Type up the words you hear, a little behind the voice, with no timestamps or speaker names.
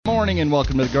morning and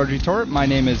welcome to the Grudge Retort. My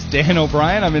name is Dan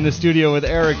O'Brien. I'm in the studio with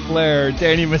Eric Blair,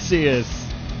 Danny Macias.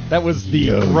 That was the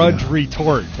Grudge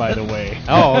Retort, by the way.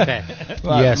 Oh, okay.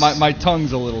 Yes. My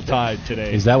tongue's a little tied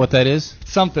today. Is that what that is?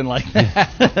 Something like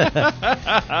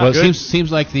that. Well, it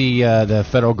seems like the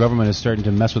federal government is starting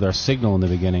to mess with our signal in the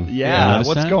beginning. Yeah,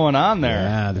 what's going on there?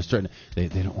 Yeah, they're starting. They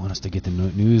don't want us to get the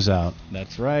news out.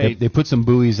 That's right. They put some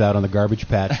buoys out on the garbage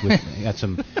patch with got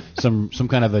some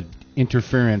kind of a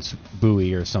interference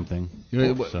buoy or something.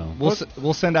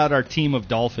 We'll send out our team of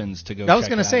dolphins to go. I was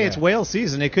going to say it's whale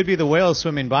season. It could be the whales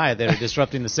swimming by that are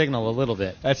disrupting the signal a little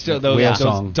bit. That's just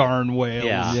those darn whales.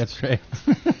 Yeah, that's right.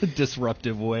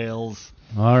 Disruptive whales.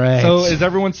 All right. So is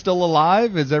everyone still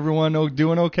alive? Is everyone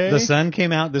doing okay? The sun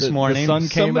came out this morning. The sun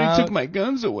came out. Somebody took my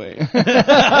guns away.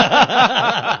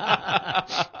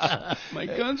 My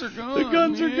guns are gone. The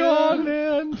guns are gone,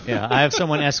 man. Yeah, I have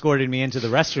someone escorting me into the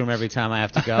restroom every time I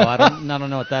have to go. I don't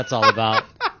know what that's all about.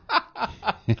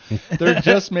 They're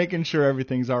just making sure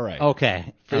everything's all right.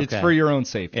 Okay. It's for your own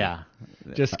safety. Yeah.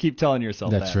 Just keep telling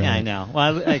yourself That's that. right. Yeah, I know.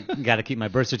 Well, I got to keep my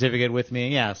birth certificate with me.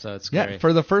 Yeah, so it's great. Yeah,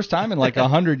 for the first time in like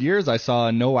 100 years, I saw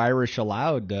a "No Irish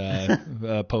Allowed"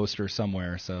 poster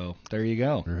somewhere. So there you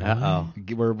go. Really? Uh-oh.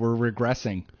 We're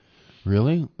regressing.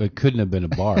 Really? It couldn't have been a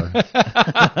bar.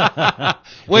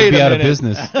 Wait a minute. Out of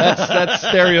business. That's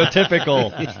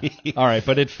stereotypical. All right,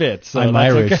 but it fits. So I'm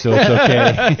Irish, so it's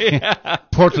okay. Yeah.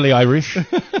 Portly Irish.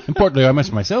 And portly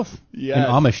Irish myself. Yes. And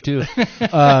Amish, too.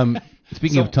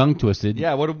 Speaking of tongue twisted.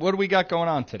 Yeah, what do we got going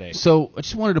on today? So I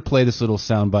just wanted to play this little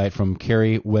soundbite from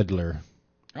Carrie Wedler.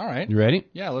 All right. You ready?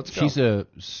 Yeah, let's go. She's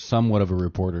somewhat of a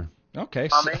reporter. Okay.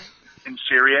 Bombing in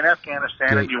Syria and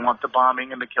Afghanistan, and you want the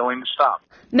bombing and the killing to stop.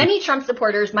 Many Trump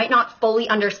supporters might not fully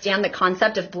understand the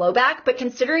concept of blowback, but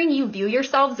considering you view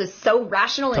yourselves as so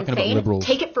rational and sane,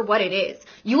 take it for what it is.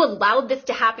 You allowed this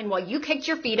to happen while you kicked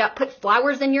your feet up, put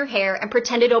flowers in your hair, and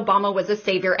pretended Obama was a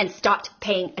savior and stopped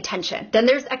paying attention. Then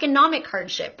there's economic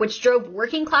hardship, which drove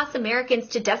working class Americans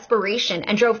to desperation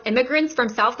and drove immigrants from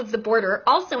south of the border,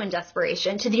 also in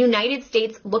desperation, to the United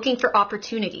States looking for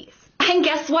opportunities. And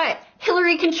guess what?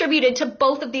 Hillary contributed to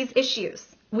both of these issues.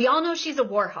 We all know she's a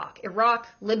war hawk. Iraq,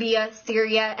 Libya,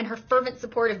 Syria, and her fervent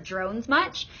support of drones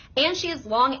much. And she has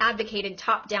long advocated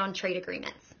top-down trade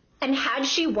agreements. And had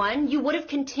she won, you would have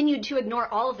continued to ignore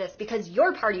all of this because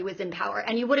your party was in power,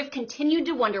 and you would have continued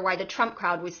to wonder why the Trump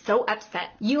crowd was so upset.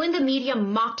 You and the media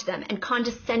mocked them and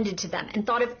condescended to them and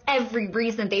thought of every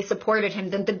reason they supported him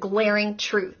than the glaring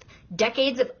truth.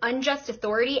 Decades of unjust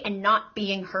authority and not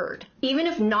being heard. Even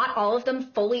if not all of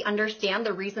them fully understand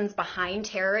the reasons behind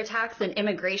terror attacks and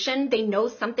immigration, they know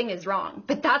something is wrong.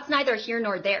 But that's neither here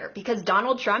nor there because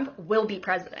Donald Trump will be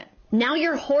president. Now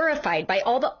you're horrified by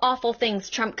all the awful things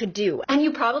Trump could do, and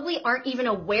you probably aren't even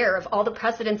aware of all the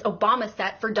precedents Obama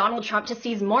set for Donald Trump to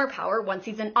seize more power once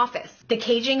he's in office. The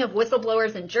caging of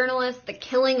whistleblowers and journalists, the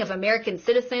killing of American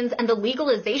citizens, and the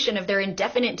legalization of their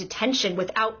indefinite detention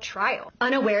without trial.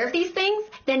 Unaware of these things?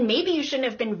 Then maybe you shouldn't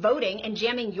have been voting and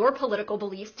jamming your political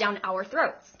beliefs down our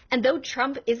throats. And though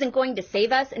Trump isn't going to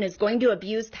save us and is going to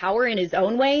abuse power in his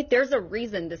own way, there's a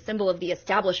reason the symbol of the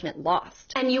establishment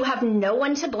lost. And you have no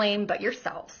one to blame but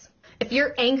yourselves. If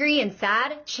you're angry and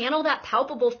sad, channel that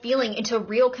palpable feeling into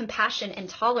real compassion and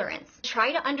tolerance.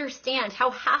 Try to understand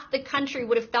how half the country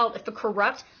would have felt if a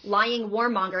corrupt, lying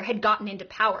warmonger had gotten into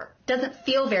power. Doesn't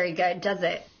feel very good, does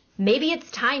it? Maybe it's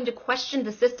time to question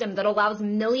the system that allows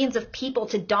millions of people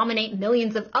to dominate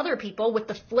millions of other people with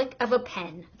the flick of a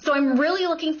pen. So I'm really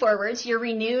looking forward to your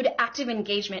renewed active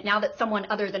engagement now that someone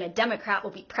other than a Democrat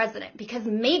will be president, because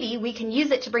maybe we can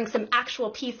use it to bring some actual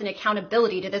peace and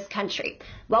accountability to this country.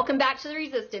 Welcome back to the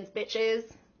resistance, bitches.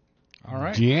 All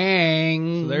right.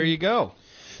 Dang. So there you go.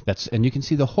 And you can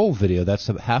see the whole video. That's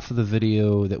half of the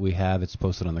video that we have. It's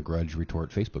posted on the Grudge Retort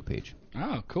Facebook page.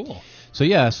 Oh, cool.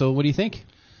 So what do you think?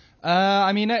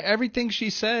 I mean, everything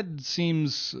she said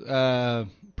seems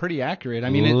pretty accurate. I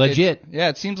mean, legit.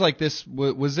 It seems like this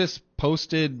was this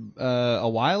posted a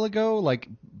while ago, like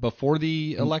before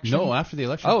the election. No, after the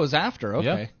election. Oh, it was after.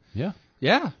 Okay. Yeah.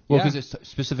 Yeah. Well, because it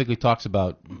specifically talks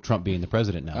about Trump being the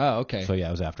president now. Oh, okay. So, yeah,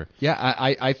 it was after. Yeah,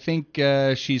 I think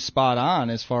she's spot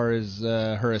on as far as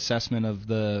her assessment of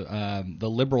the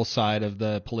liberal side of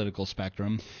the political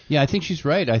spectrum. Yeah, I think she's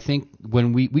right. I think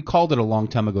when we called it a long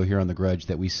time ago here on The Grudge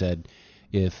that we said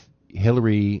if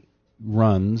Hillary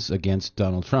runs against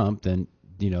Donald Trump, then,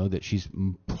 that she's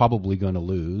probably going to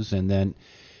lose. And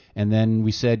then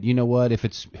we said, you know what, if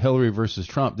it's Hillary versus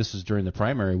Trump, this is during the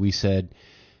primary, we said,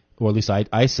 or at least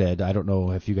I said, I don't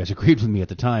know if you guys agreed with me at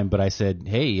the time, but I said,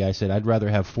 I'd rather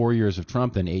have 4 years of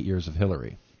Trump than 8 years of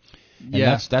Hillary.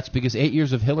 And that's because 8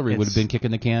 years of Hillary would have been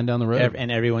kicking the can down the road.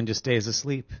 And everyone just stays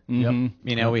asleep. Mm-hmm.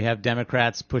 You know, we have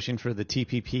Democrats pushing for the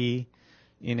TPP,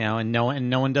 you know, and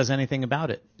no one does anything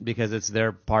about it because it's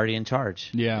their party in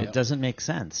charge. Yeah. It doesn't make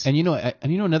sense. And you know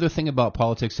another thing about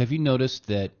politics, have you noticed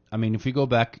that, I mean, if you go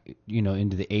back, you know,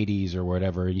 into the 80s or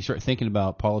whatever, and you start thinking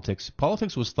about politics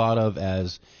was thought of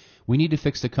as we need to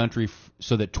fix the country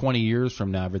so that 20 years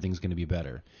from now everything's going to be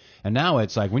better. And now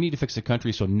it's like we need to fix the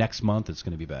country so next month it's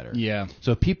going to be better. Yeah.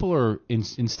 So people are,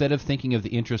 instead of thinking of the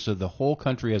interests of the whole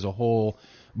country as a whole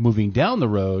moving down the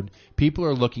road, people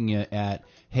are looking at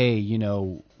hey, you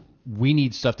know, we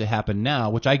need stuff to happen now,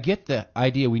 which I get the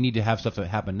idea we need to have stuff to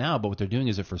happen now, but what they're doing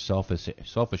is it for selfish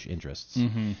interests.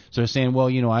 Mm-hmm. So they're saying, well,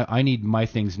 you know, I need my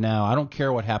things now. I don't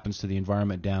care what happens to the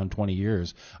environment down 20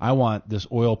 years. I want this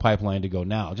oil pipeline to go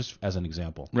now, just as an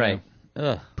example. Right.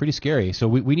 Ugh. Pretty scary. So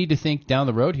we need to think down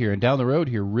the road here, and down the road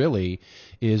here really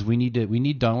is we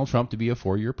need Donald Trump to be a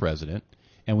 4-year president.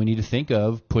 And we need to think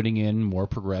of putting in more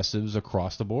progressives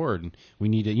across the board. And we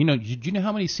need to, you know, do you know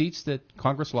how many seats that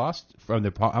Congress lost from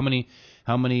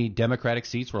how many Democratic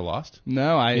seats were lost?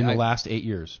 No, in the last 8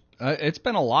 years. It's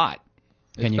been a lot.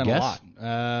 Can you guess?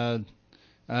 A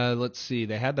lot. Let's see.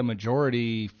 They had the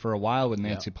majority for a while with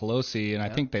Nancy Pelosi, and I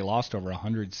think they lost over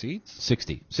 100 seats.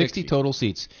 60 total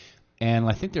seats. And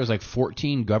I think there's like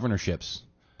 14 governorships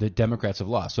that Democrats have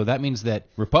lost. So that means that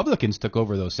Republicans took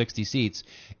over those 60 seats,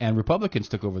 and Republicans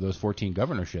took over those 14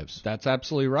 governorships. That's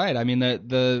absolutely right. I mean,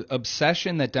 the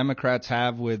obsession that Democrats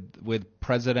have with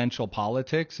presidential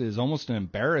politics is almost an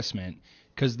embarrassment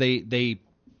because they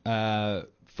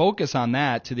focus on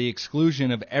that to the exclusion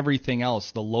of everything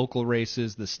else, the local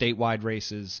races, the statewide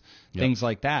races, things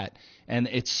like that. And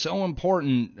it's so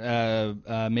important,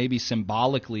 maybe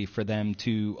symbolically, for them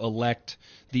to elect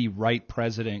the right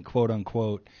president, quote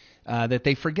unquote, that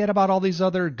they forget about all these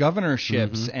other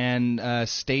governorships and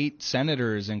state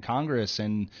senators and Congress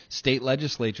and state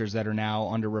legislatures that are now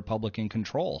under Republican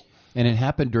control. And it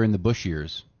happened during the Bush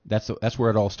years. That's where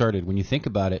it all started. When you think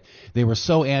about it, they were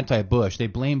so anti-Bush. They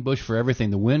blamed Bush for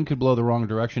everything. The wind could blow the wrong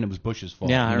direction. It was Bush's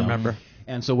fault. Yeah, I remember.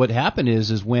 And so what happened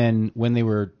is when they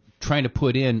were trying to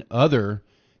put in other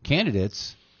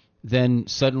candidates, then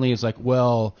suddenly it's like,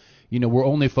 well, you know, we're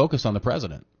only focused on the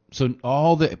president. So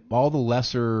all the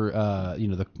lesser, you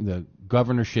know, the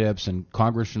governorships and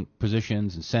Congress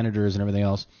positions and senators and everything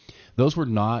else, those were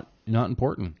not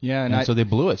important. Yeah, and so they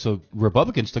blew it. So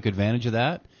Republicans took advantage of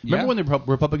that. Remember when the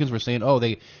Republicans were saying, "Oh,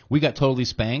 we got totally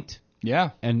spanked."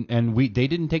 Yeah, and they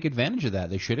didn't take advantage of that.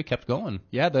 They should have kept going.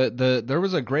 Yeah, there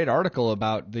was a great article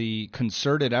about the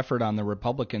concerted effort on the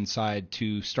Republican side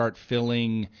to start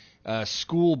filling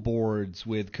school boards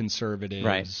with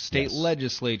conservatives, state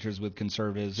legislatures with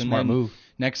conservatives. Smart move.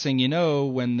 Next thing you know,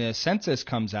 when the census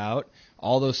comes out,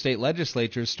 all those state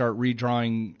legislatures start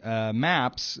redrawing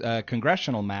maps,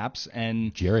 congressional maps,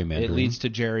 and gerrymandering. It leads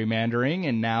to gerrymandering,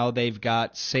 and now they've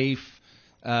got safe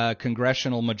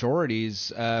congressional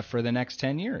majorities for the next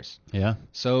 10 years. Yeah.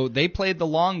 So they played the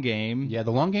long game. Yeah,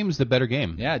 the long game is the better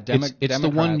game. Yeah, it's the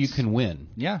one you can win.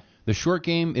 Yeah. The short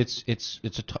game, it's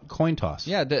a coin toss.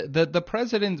 Yeah, the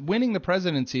president winning the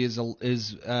presidency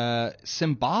is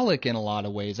symbolic in a lot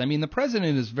of ways. I mean, the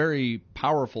president is a very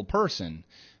powerful person,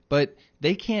 but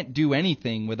they can't do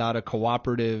anything without a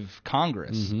cooperative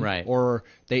Congress, right? Or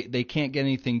they can't get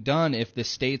anything done if the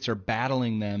states are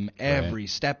battling them every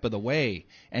step of the way,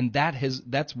 and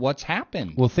that's what's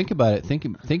happened. Well, think about it.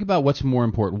 Think about what's more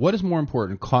important. What is more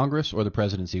important, Congress or the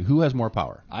presidency? Who has more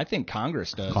power? I think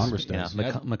Congress does. Congress does.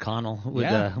 Yeah,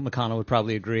 McConnell would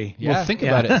probably agree. Yeah. Well, think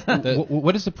about it.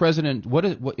 What is the president?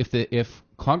 If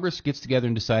Congress gets together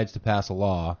and decides to pass a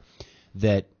law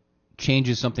that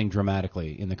changes something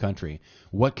dramatically in the country,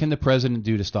 what can the president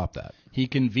do to stop that? He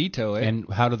can veto it.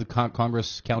 And how do the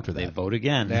Congress counter that? They vote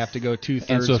again. They have to go 2/3.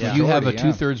 And so if you have a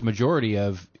 2/3 majority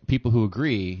of people who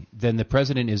agree, then the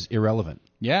president is irrelevant.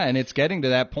 Yeah, and it's getting to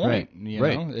that point. Right. You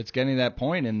know, it's getting to that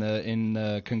point in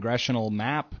the congressional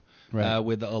map. Right.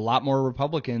 With a lot more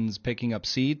Republicans picking up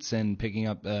seats and picking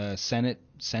up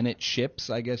Senate ships,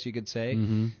 I guess you could say.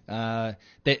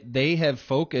 They have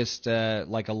focused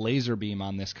like a laser beam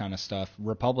on this kind of stuff.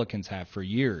 Republicans have for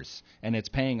years, and it's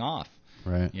paying off.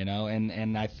 Right. You know,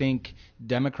 and I think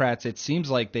Democrats, it seems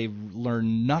like they've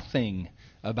learned nothing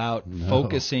about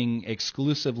focusing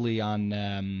exclusively on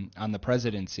the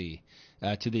presidency.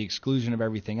 to the exclusion of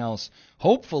everything else.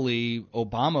 Hopefully,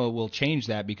 Obama will change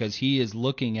that because he is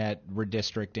looking at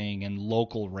redistricting and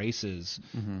local races.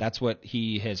 Mm-hmm. That's what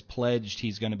he has pledged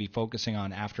he's going to be focusing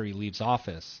on after he leaves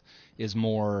office, is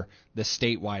more the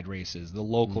statewide races, the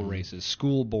local races,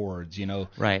 school boards,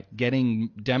 right. Getting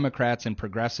Democrats and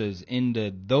progressives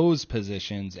into those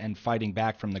positions and fighting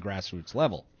back from the grassroots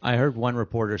level. I heard one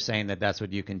reporter saying that that's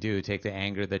what you can do, take the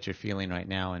anger that you're feeling right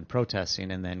now and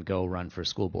protesting and then go run for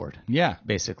school board. Yeah.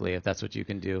 Basically, if that's what you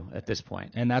can do at this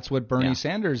point. And that's what Bernie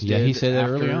Sanders did. Yeah, he said that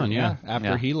early on,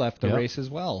 after he left the race as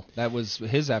well. That was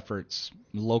his efforts,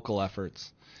 local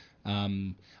efforts.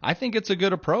 I think it's a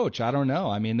good approach. I don't know.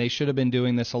 I mean, they should have been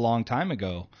doing this a long time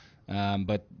ago.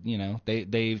 But,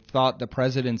 they thought the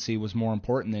presidency was more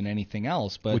important than anything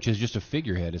else. But which is just a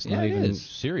figurehead. It's not even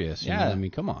serious. Yeah. I mean,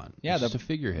 come on. Yeah, it's just a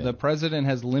figurehead. The president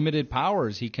has limited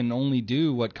powers. He can only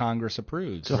do what Congress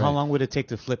approves. So how long would it take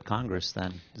to flip Congress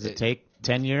then? Does it take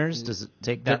 10 years? Does it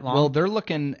take that long? Well, they're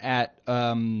looking at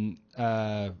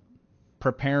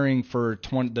preparing for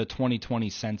the 2020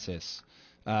 census.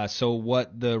 So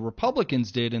what the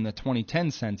Republicans did in the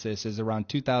 2010 census is around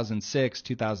 2006,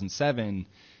 2007,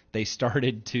 they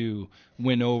started to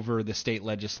win over the state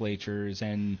legislatures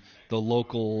and the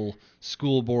local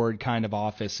school board kind of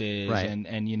offices right.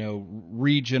 and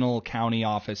regional county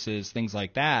offices, things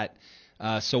like that.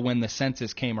 So when the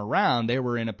census came around, they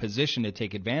were in a position to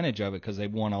take advantage of it because they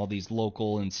won all these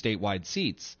local and statewide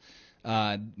seats.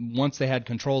 Once they had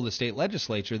control of the state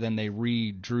legislature, then they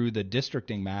redrew the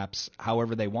districting maps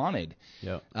however they wanted.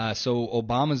 Yep. So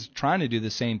Obama's trying to do the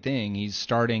same thing. He's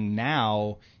starting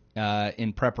now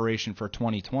in preparation for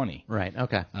 2020. Right,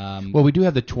 okay. Well, we do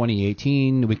have the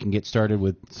 2018. We can get started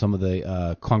with some of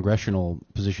the congressional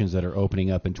positions that are opening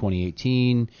up in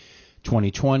 2018.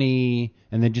 2020,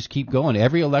 and then just keep going.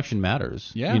 Every election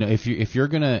matters. Yeah. If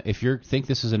you think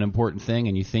this is an important thing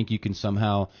and you think you can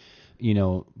somehow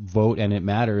vote and it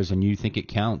matters and you think it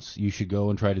counts, you should go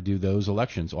and try to do those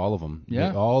elections, all of them. Yeah.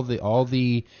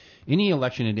 Any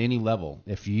election at any level.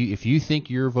 If you think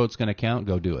your vote's going to count,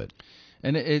 go do it.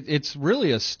 And it's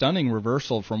really a stunning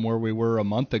reversal from where we were a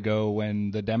month ago when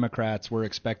the Democrats were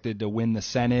expected to win the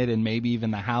Senate and maybe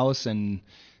even the House. And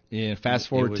fast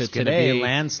forward to today, it was going to be a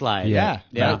landslide.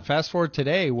 Yeah. Fast forward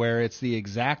today where it's the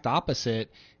exact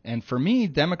opposite. And for me,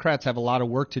 Democrats have a lot of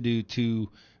work to do to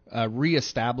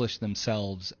reestablish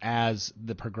themselves as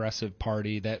the progressive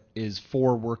party that is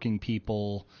for working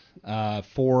people,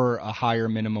 for a higher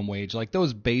minimum wage, like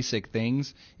those basic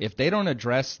things. If they don't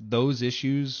address those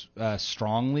issues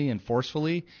strongly and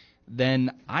forcefully,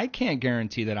 then I can't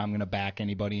guarantee that I'm going to back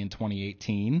anybody in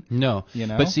 2018. No,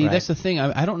 but see, that's the thing.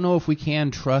 I don't know if we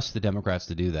can trust the Democrats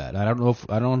to do that. I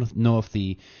don't know if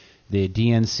the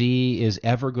DNC is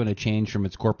ever going to change from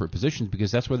its corporate positions because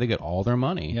that's where they get all their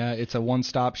money. Yeah, it's a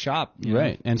one-stop shop.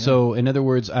 Right. And so, in other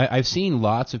words, I've seen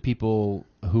lots of people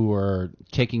who are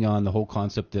taking on the whole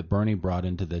concept that Bernie brought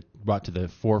to the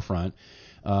forefront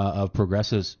of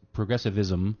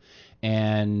progressivism,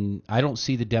 and I don't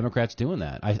see the Democrats doing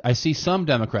that. I see some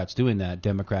Democrats doing that,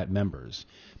 Democrat members.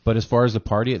 But as far as the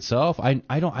party itself,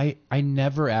 I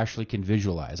never actually can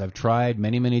visualize. I've tried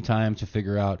many times to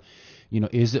figure out,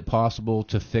 is it possible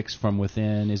to fix from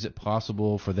within? Is it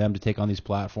possible for them to take on these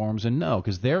platforms? And no,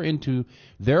 because they're into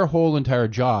their whole entire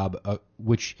job,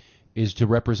 which is to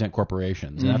represent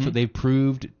corporations. And that's what they've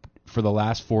proved for the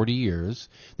last 40 years.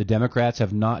 The Democrats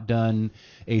have not done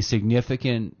a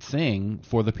significant thing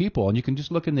for the people. And you can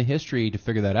just look in the history to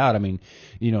figure that out. I mean,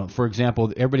 for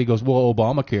example, everybody goes, well,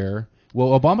 Obamacare.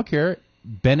 Well, Obamacare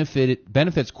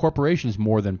benefits corporations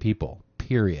more than people.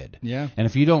 Period. Yeah. And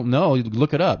if you don't know,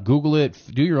 look it up. Google it.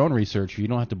 Do your own research. You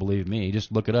don't have to believe me. Just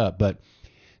look it up. But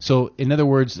so, in other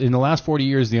words, in the last 40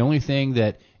 years, the only thing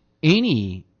that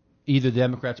either the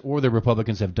Democrats or the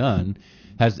Republicans have done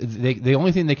the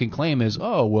only thing they can claim is,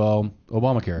 oh, well,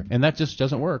 Obamacare. And that just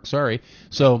doesn't work. Sorry.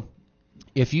 So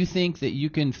if you think that you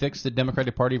can fix the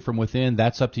Democratic Party from within,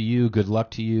 that's up to you. Good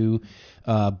luck to you.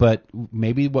 But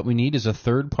maybe what we need is a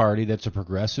third party that's a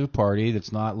progressive party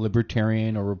that's not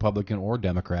libertarian or Republican or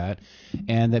Democrat,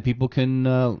 and that people can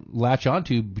latch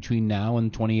onto between now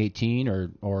and 2018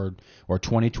 or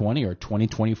 2020 or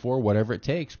 2024, whatever it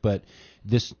takes. But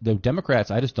the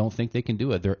Democrats, I just don't think they can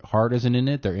do it. Their heart isn't in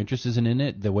it. Their interest isn't in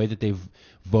it. The way that they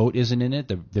vote isn't in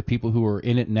it. The people who are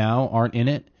in it now aren't in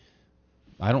it.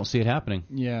 I don't see it happening.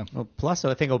 Yeah. Well, plus,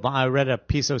 I think I read a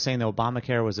piece saying that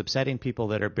Obamacare was upsetting people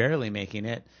that are barely making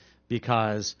it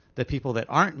because the people that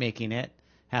aren't making it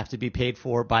have to be paid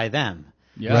for by them.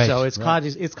 Yeah. Right. So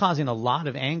it's causing a lot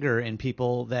of anger in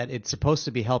people that it's supposed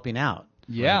to be helping out.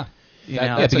 Yeah.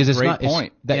 That's a great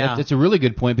point. It's a really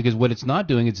good point, because what it's not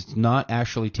doing is it's not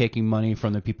actually taking money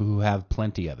from the people who have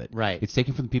plenty of it. Right. It's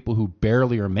taking from the people who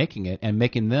barely are making it and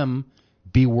making them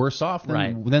be worse off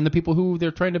than the people who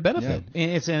they're trying to benefit. Yeah.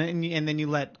 And then you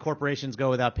let corporations go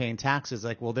without paying taxes.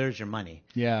 Like, well, there's your money.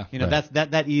 Yeah.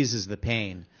 That eases the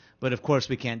pain. But of course,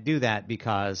 we can't do that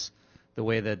because the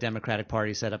way the Democratic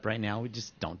Party is set up right now, we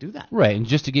just don't do that. Right, and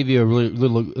just to give you a really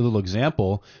little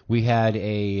example, we had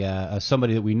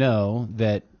somebody that we know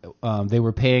that they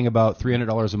were paying about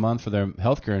 $300 a month for their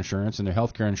healthcare insurance, and their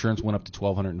healthcare insurance went up to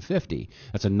 $1,250.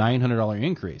 That's a $900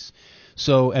 increase.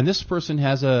 So, and this person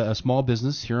has a small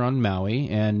business here on Maui,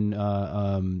 and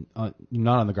not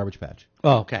on the garbage patch.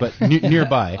 Oh, okay. But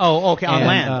nearby. Oh, okay. On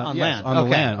land. On land. On the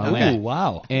land. On land. Oh,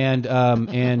 wow.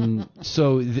 And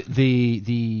so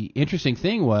the interesting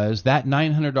thing was that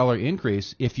 $900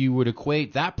 increase. If you would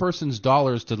equate that person's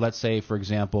dollars to, let's say, for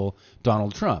example,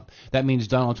 Donald Trump, that means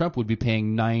Donald Trump would be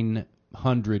paying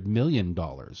 $900 million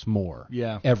more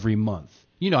every month.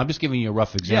 I'm just giving you a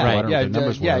rough example. I don't know what the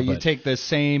numbers were. You take the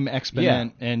same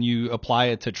exponent and you apply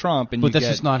it to Trump, but that's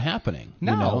just not happening.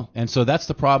 No. And so that's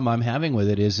the problem I'm having with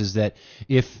it is that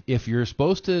if you're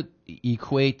supposed to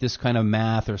equate this kind of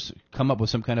math or come up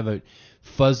with some kind of a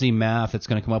fuzzy math that's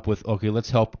going to come up with, okay, let's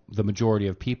help the majority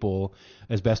of people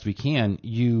as best we can,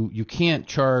 you can't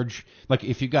charge, like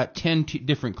if you've got 10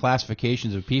 different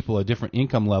classifications of people at different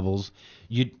income levels,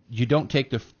 you don't take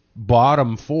the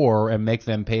bottom 4 and make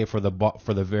them pay for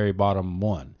the very bottom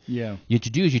one. Yeah. What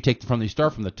you do is you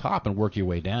start from the top and work your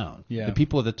way down. Yeah. The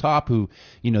people at the top who,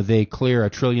 they clear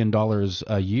 $1 trillion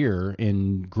a year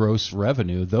in gross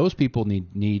revenue, those people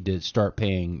need to start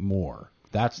paying more.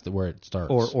 That's where it starts.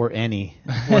 Or any.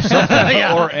 Or something.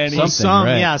 Or any. Some,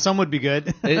 right. Yeah, some would be good.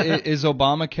 Is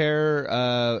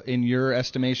Obamacare, in your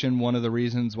estimation, one of the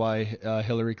reasons why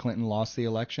Hillary Clinton lost the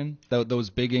election? Those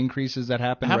big increases that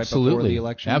happened right before the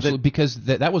election? Absolutely, because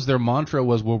that was their mantra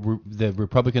was, the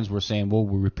Republicans were saying, we'll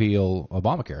repeal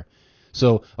Obamacare.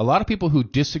 So a lot of people who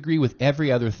disagree with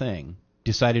every other thing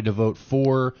decided to vote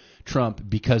for Trump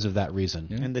because of that reason.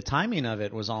 Yeah. And the timing of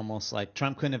it was almost like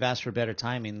Trump couldn't have asked for better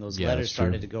timing. Those letters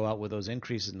started to go out with those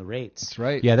increases in the rates. That's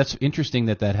right. Yeah, that's interesting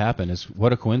that happened.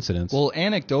 What a coincidence. Well,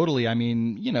 anecdotally, I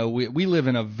mean, we live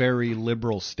in a very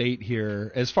liberal state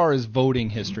here as far as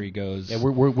voting history goes. Yeah,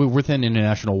 we're within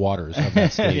international waters of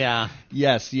that state. Yeah.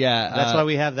 Yes, yeah. That's why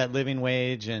we have that living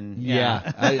wage and yeah,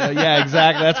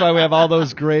 exactly. That's why we have all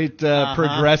those great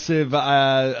progressive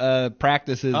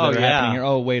practices that are happening here.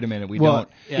 Oh, wait a minute, we don't.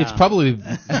 Yeah. It's probably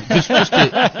just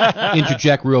to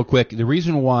interject real quick. The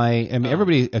reason why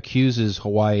everybody accuses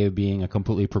Hawaii of being a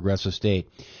completely progressive state,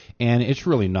 and it's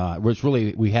really not. What's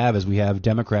really we have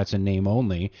Democrats in name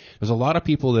only. There's a lot of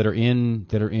people that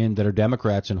are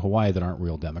Democrats in Hawaii that aren't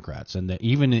real Democrats, and that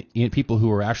even people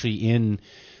who are actually in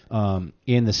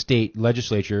the state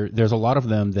legislature, there's a lot of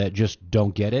them that just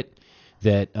don't get it.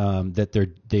 That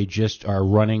they just are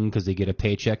running because they get a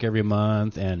paycheck every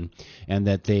month, and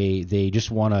that they just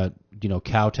want to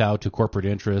kowtow to corporate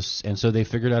interests, and so they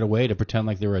figured out a way to pretend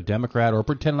like they're a Democrat or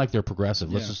pretend like they're progressive.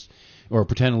 Or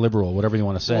pretend liberal, whatever you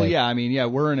want to say. Well, yeah, I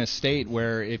mean, we're in a state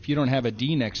where if you don't have a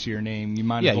D next to your name, you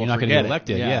might as well you're not going to get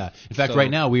elected. Yeah. In fact,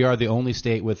 right now we are the only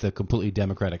state with a completely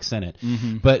Democratic Senate.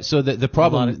 Mm-hmm. But so the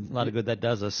problem, a lot of good that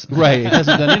does us. Right, it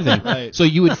hasn't done anything. Right. So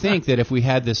you would think that if we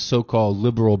had this so-called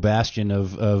liberal bastion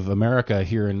of America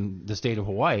here in the state of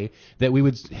Hawaii, that we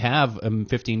would have a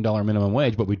 $15 minimum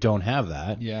wage, but we don't have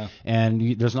that. Yeah.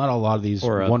 And there's not a lot of these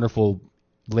wonderful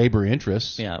labor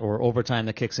interests. Yeah, or overtime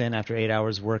that kicks in after 8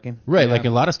 hours working. Right, like in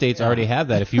a lot of states already have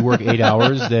that. If you work 8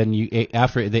 hours, then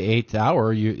after the 8th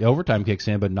hour, overtime kicks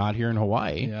in, but not here in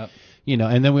Hawaii. Yep.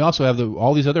 And then we also have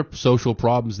all these other social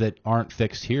problems that aren't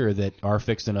fixed here that are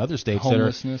fixed in other states.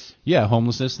 Homelessness.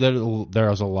 Homelessness.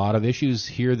 There's a lot of issues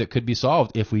here that could be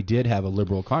solved if we did have a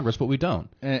liberal Congress, but we don't.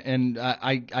 And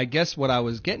I guess what I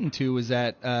was getting to is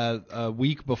that a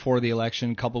week before the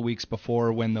election, a couple weeks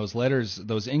before when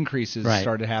those increases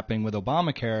started happening with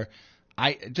Obamacare,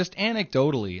 I just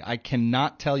anecdotally, I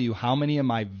cannot tell you how many of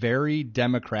my very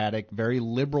Democratic, very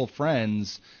liberal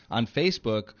friends on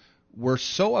Facebook were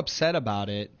so upset about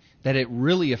it that it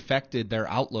really affected their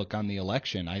outlook on the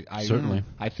election. Certainly.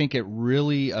 I think it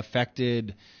really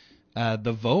affected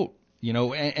the vote,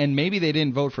 and maybe they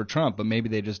didn't vote for Trump, but maybe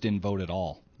they just didn't vote at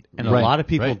all. And a lot of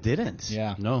people didn't.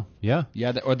 Yeah. No. Yeah.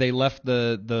 Yeah. Or they left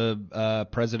the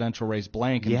presidential race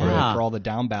blank and voted for all the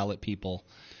down ballot people.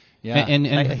 Yeah. And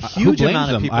a huge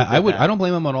amount of people. I don't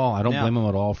blame them at all. I don't blame them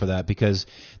at all for that, because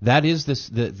that is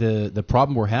the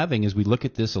problem we're having is we look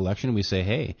at this election and we say,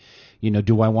 hey,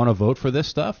 do I want to vote for this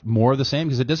stuff? More of the same,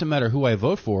 because it doesn't matter who I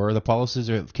vote for. The policies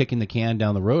are kicking the can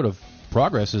down the road of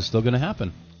progress is still going to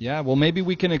happen. Yeah, well, maybe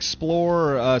we can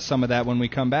explore some of that when we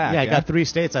come back. Yeah, I got 3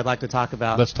 states I'd like to talk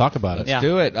about. Let's talk about it. Let's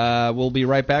do it. We'll be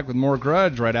right back with more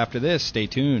Grudge right after this. Stay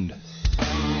tuned.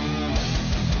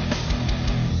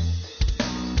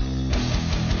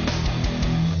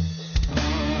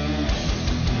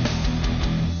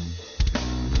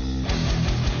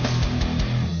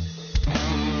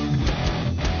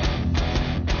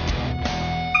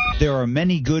 There are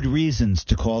many good reasons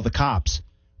to call the cops,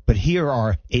 but here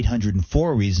are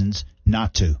 804 reasons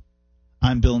not to.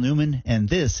 I'm Bill Newman, and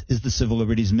this is the Civil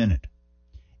Liberties Minute.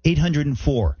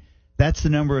 804. That's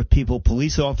the number of people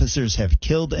police officers have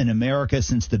killed in America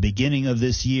since the beginning of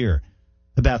this year.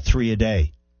 About 3 a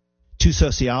day. 2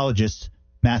 sociologists,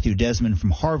 Matthew Desmond from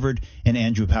Harvard and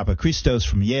Andrew Papachristos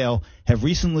from Yale, have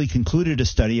recently concluded a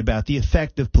study about the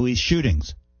effect of police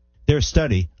shootings. Their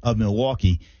study, of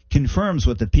Milwaukee, confirms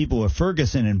what the people of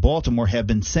Ferguson and Baltimore have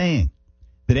been saying,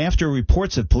 that after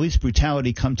reports of police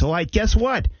brutality come to light, guess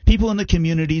what? People in the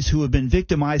communities who have been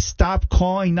victimized stop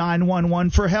calling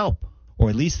 911 for help, or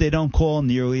at least they don't call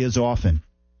nearly as often.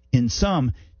 In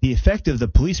sum, the effect of the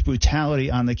police brutality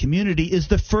on the community is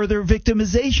the further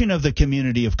victimization of the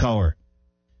community of color.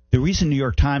 The recent New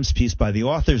York Times piece by the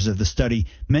authors of the study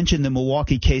mentioned the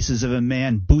Milwaukee cases of a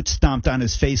man boots stomped on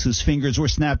his face whose fingers were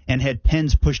snapped and had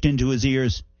pens pushed into his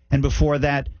ears. And before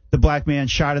that, the black man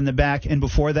shot in the back, and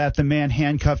before that, the man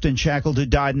handcuffed and shackled who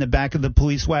died in the back of the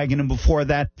police wagon, and before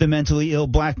that, the mentally ill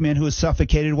black man who was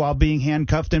suffocated while being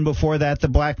handcuffed, and before that, the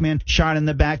black man shot in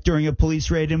the back during a police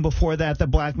raid, and before that, the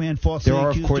black man falsely accused of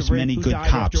rape. There are, of course, many good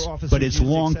cops, but it's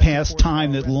long past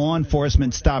time that law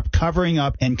enforcement stop covering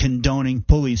up and condoning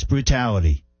police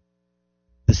brutality.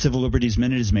 The Civil Liberties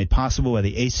Minute is made possible by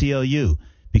the ACLU,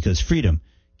 because freedom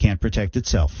can't protect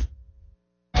itself.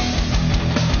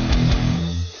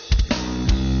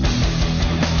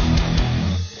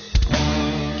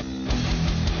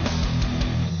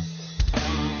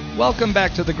 Welcome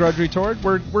back to the Grudge Retort.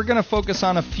 We're going to focus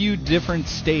on a few different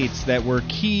states that were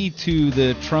key to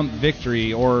the Trump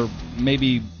victory, or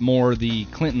maybe more the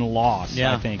Clinton loss,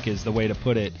 I think is the way to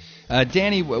put it.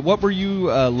 Danny, what were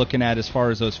you looking at as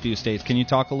far as those few states? Can you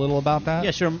talk a little about that?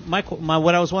 Yeah, sure.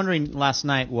 What I was wondering last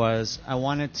night was I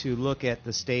wanted to look at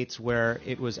the states where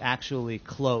it was actually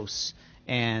close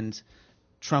and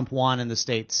Trump won in the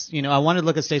states. I wanted to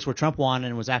look at states where Trump won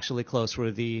and it was actually close,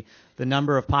 where the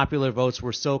number of popular votes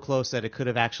were so close that it could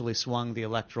have actually swung the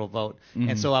electoral vote. Mm-hmm.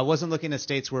 And so I wasn't looking at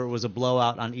states where it was a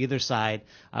blowout on either side.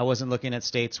 I wasn't looking at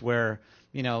states where,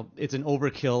 it's an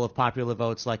overkill of popular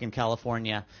votes like in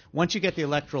California. Once you get the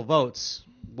electoral votes,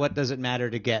 what does it matter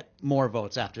to get more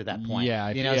votes after that point? Yeah.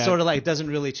 It's sort of like it doesn't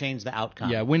really change the outcome.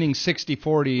 Yeah, winning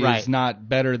 60-40 is not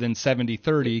better than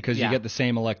 70-30 because you get the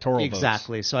same electoral votes.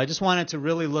 Exactly. So I just wanted to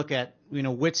really look at,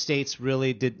 which states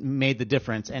really made the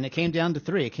difference. And it came down to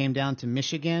 3. It came down to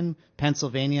Michigan,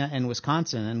 Pennsylvania, and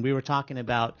Wisconsin. And we were talking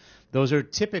about those are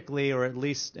typically, or at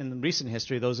least in recent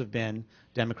history, those have been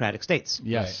Democratic states.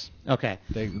 Yes. Right. Okay.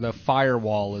 The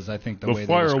firewall is, I think, the way the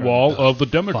firewall of the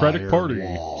Democratic Party.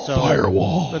 So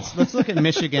firewall. Let's look at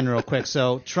Michigan real quick.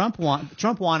 So Trump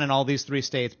won in all these 3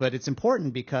 states, but it's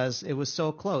important because it was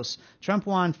so close. Trump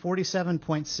won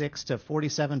 47.6 to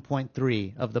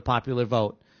 47.3 of the popular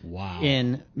vote. Wow.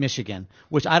 In Michigan,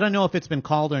 which I don't know if it's been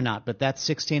called or not, but that's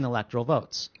 16 electoral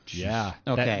votes. Yeah.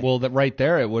 Okay. Right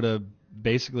there, it would have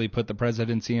basically put the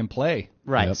presidency in play.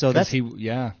 Right. Yep. So that's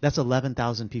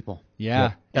 11,000 people. Yeah.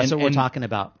 Yep. That's what we're talking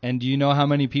about. And do you know how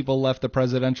many people left the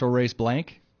presidential race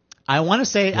blank? I want to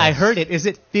say I heard it. Is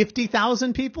it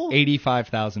 50,000 people?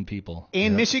 85,000 people.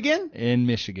 In Michigan? In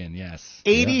Michigan, yes.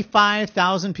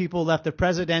 85,000 people left the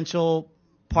presidential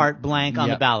part blank on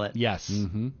the ballot. Yes.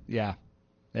 Mm-hmm. Yeah.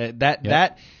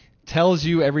 That tells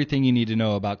you everything you need to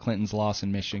know about Clinton's loss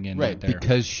in Michigan right there.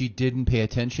 Because she didn't pay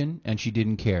attention and she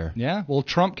didn't care. Yeah, well,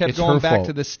 Trump kept going back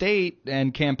to the state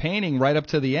and campaigning right up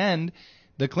to the end.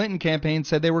 The Clinton campaign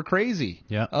said they were crazy.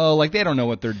 Yeah. Oh, like they don't know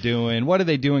what they're doing. What are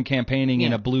they doing campaigning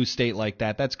in a blue state like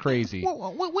that? That's crazy. We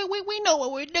know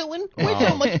what we're doing. We're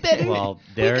so much better. Well,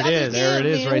 there it is. There it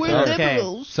is right there.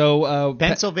 Okay. So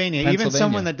Pennsylvania, even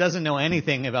someone that doesn't know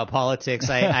anything about politics,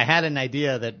 I had an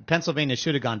idea that Pennsylvania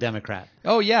should have gone Democrat.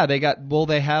 Oh, yeah. They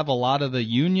have a lot of the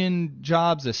union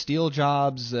jobs, the steel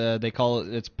jobs. They call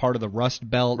it's part of the Rust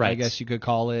Belt, I guess you could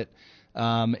call it.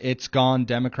 It's gone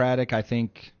Democratic, I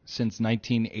think, since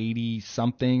 1980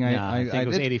 something. I think it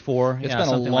was 84. It's been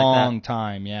a long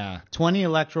time, yeah. 20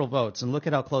 electoral votes, and look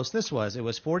at how close this was. It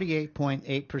was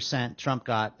 48.8% Trump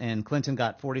got, and Clinton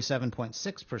got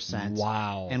 47.6%.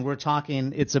 Wow. And we're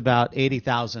talking, it's about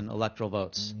 80,000 electoral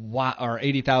votes. Wow, or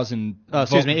 80,000. Oh,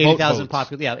 excuse me, 80,000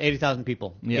 popular. Yeah, 80,000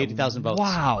 people. Yeah. 80,000 votes.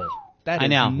 Wow, that is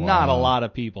not a lot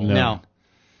of people. No.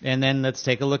 And then let's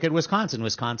take a look at Wisconsin.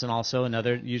 Wisconsin also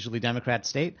another usually Democrat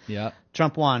state. Yeah.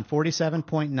 Trump won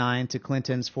 47.9 to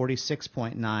Clinton's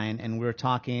 46.9, and we're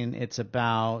talking it's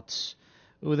about,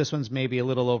 this one's maybe a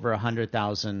little over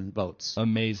 100,000 votes.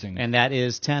 Amazing. And that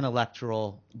is 10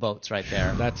 electoral votes right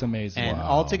there. That's amazing. And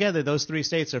altogether, those three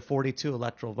states are 42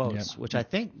 electoral votes, which I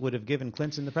think would have given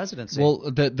Clinton the presidency.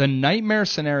 Well, the nightmare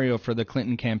scenario for the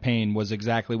Clinton campaign was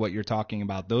exactly what you're talking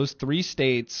about. Those three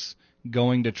states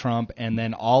going to Trump, and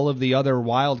then all of the other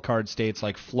wild card states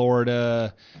like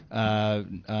Florida,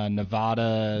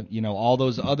 Nevada, all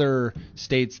those other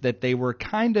states that they were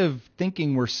kind of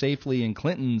thinking were safely in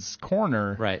Clinton's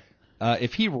corner. Right.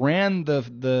 If he ran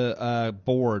the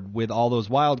board with all those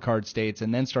wild card states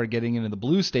and then started getting into the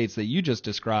blue states that you just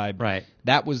described, right,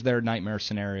 that was their nightmare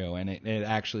scenario, and it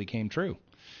actually came true.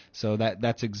 So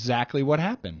that's exactly what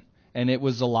happened. And it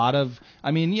was a lot of,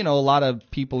 a lot of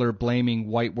people are blaming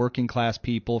white working class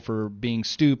people for being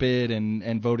stupid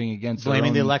and voting against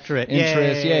blaming their own the electorate.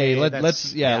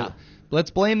 interests.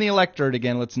 Let's blame the electorate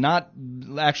again. Let's not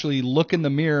actually look in the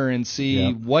mirror and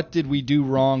see what did we do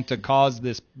wrong to cause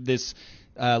this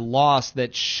loss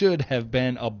that should have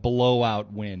been a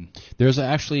blowout win. There's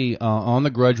actually on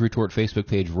the Grudge Retort Facebook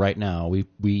page right now,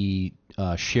 we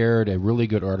shared a really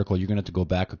good article. You're going to have to go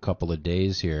back a couple of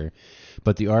days here.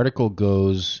 But the article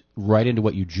goes right into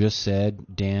what you just said,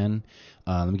 Dan.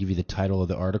 Let me give you the title of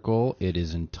the article. It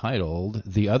is entitled,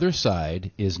 "The Other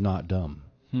Side is Not Dumb."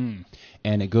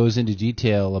 And it goes into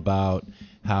detail about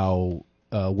how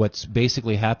what's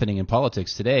basically happening in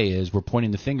politics today is we're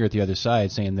pointing the finger at the other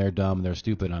side saying they're dumb, they're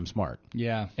stupid, I'm smart.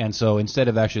 Yeah. And so instead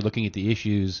of actually looking at the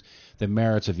issues, the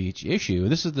merits of each issue,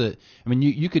 this is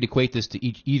you could equate this to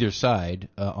either side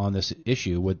on this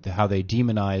issue with how they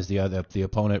demonize the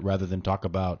opponent rather than talk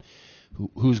about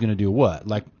who's going to do what.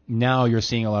 Like now you're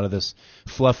seeing a lot of this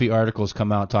fluffy articles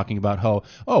come out talking about how,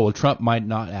 Trump might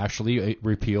not actually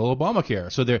repeal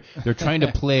Obamacare. So they're trying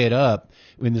to play it up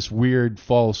in this weird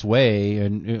false way,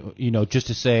 and just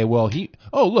to say, well,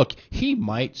 he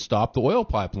might stop the oil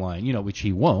pipeline, which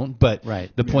he won't. But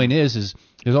the point is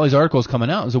there's all these articles coming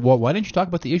out and so, well, why didn't you talk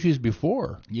about the issues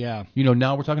before? Yeah.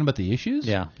 Now we're talking about the issues?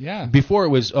 Yeah. Before it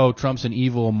was, Trump's an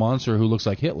evil monster who looks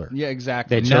like Hitler. Yeah,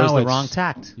 exactly. They chose the wrong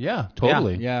tact. Yeah,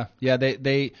 totally. Yeah.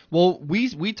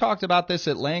 We talked about this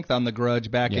at length on The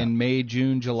Grudge back in May,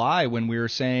 June, July when we were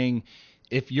saying,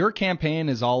 if your campaign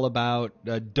is all about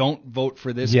don't vote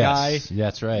for this guy,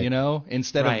 that's right.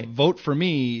 Instead of vote for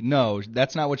me, no,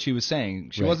 that's not what she was saying.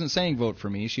 She wasn't saying vote for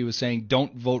me. She was saying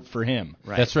don't vote for him.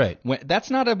 Right. That's right. That's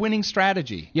not a winning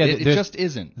strategy. Yeah, it just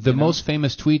isn't. The most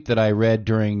famous tweet that I read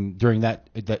during that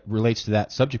relates to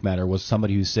that subject matter was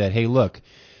somebody who said, "Hey, look,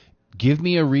 give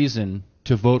me a reason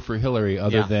to vote for Hillary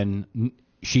other than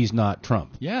she's not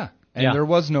Trump." Yeah. And there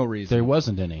was no reason. There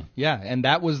wasn't any. Yeah, and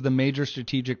that was the major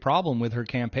strategic problem with her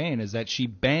campaign, is that she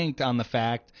banked on the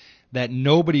fact that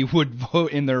nobody would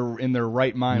vote in their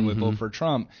right mind would vote for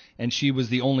Trump, and she was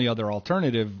the only other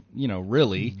alternative,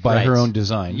 really. By her own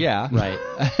design. Yeah.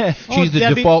 Right. She's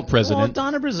the default president. Well,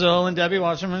 Donna Brazile and Debbie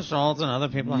Wasserman Schultz and other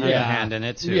people had a hand in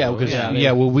it, too. Yeah, because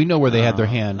we know where they had their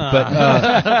hand.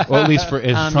 But, or at least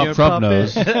as Trump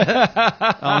knows.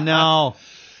 Oh, no.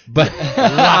 But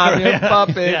I'm your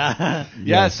puppet.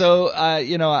 Yeah. So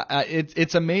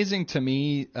it's amazing to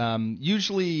me.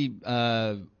 Usually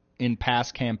in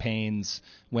past campaigns,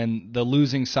 when the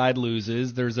losing side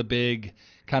loses, there's a big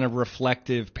kind of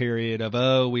reflective period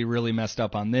of, we really messed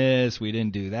up on this, we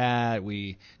didn't do that,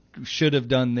 we should have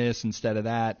done this instead of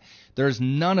that. There's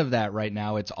none of that right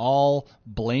now. It's all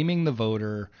blaming the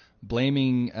voter.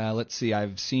 Blaming,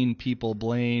 I've seen people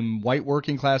blame white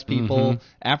working class people,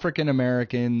 African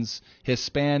Americans,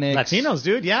 Hispanics, Latinos,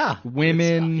 dude,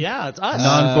 women, it's us,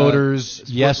 non-voters,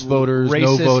 yes voters,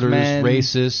 no voters, men,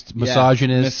 racist,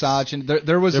 misogynists.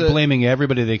 They're blaming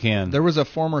everybody they can. There was a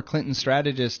former Clinton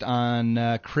strategist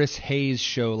on Chris Hayes'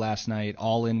 show last night,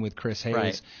 All In with Chris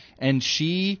Hayes, and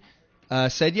she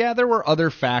said, there were other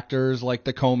factors, like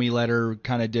the Comey letter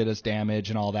kind of did us damage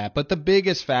and all that. But the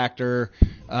biggest factor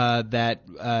that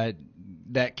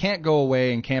that can't go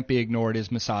away and can't be ignored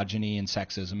is misogyny and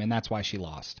sexism, and that's why she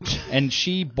lost. And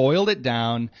she boiled it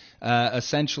down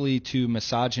essentially to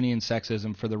misogyny and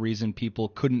sexism for the reason people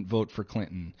couldn't vote for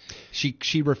Clinton.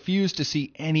 She refused to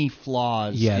see any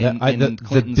flaws in Clinton's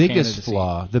candidacy.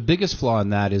 The biggest flaw in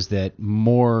that is that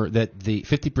the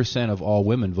 50% of all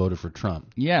women voted for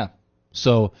Trump. Yeah.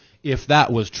 So if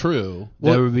that was true,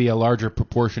 there would be a larger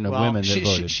proportion of women that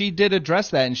voted. She did address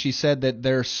that, and she said that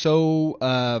they're so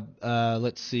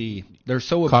they're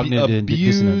so Cognitive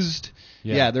abused.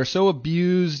 Yeah, they're so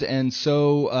abused and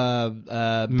so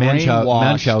brainwashed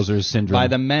Munchausen's syndrome by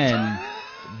the men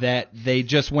that they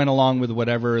just went along with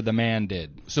whatever the man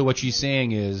did. So what she's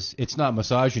saying is it's not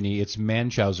misogyny, it's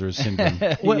Munchausen's syndrome.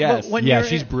 Yes.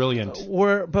 She's brilliant.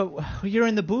 But you're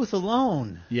in the booth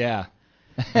alone. Yeah.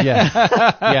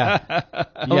 Yeah,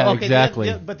 Okay,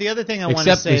 exactly. But the other thing I want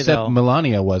to say, except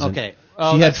Melania wasn't. Okay.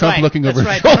 She had Trump looking over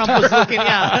her shoulder. Trump was looking,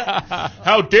 yeah.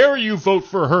 How dare you vote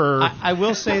for her? I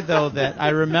will say, though, that I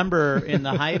remember in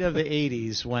the height of the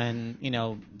 80s when,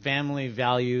 family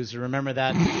values, remember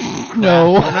that?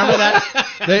 No. Remember that?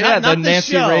 The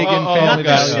Nancy Reagan family values.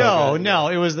 Not the show. No,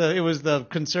 it was the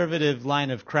conservative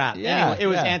line of crap. Yeah. Anyway, it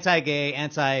was anti-gay,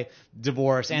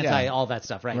 anti-divorce, all that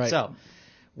stuff, right? So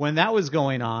when that was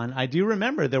going on, I do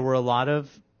remember there were a lot of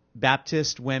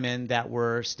Baptist women that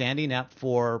were standing up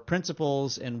for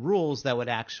principles and rules that would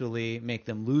actually make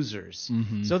them losers.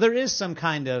 Mm-hmm. So there is some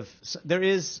kind of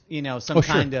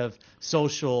kind of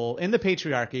social in the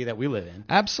patriarchy that we live in.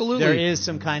 Absolutely, there is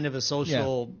some kind of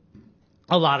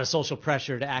a lot of social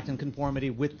pressure to act in conformity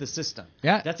with the system.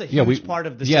 Yeah, that's a huge part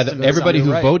of the system. Yeah, everybody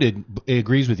who voted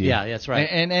agrees with you. Yeah, that's right.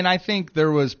 And I think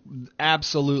there was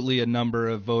absolutely a number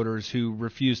of voters who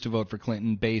refused to vote for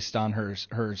Clinton based on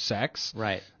her sex.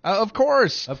 Right. Of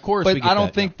course. But I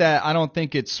don't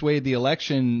think it swayed the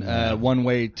election one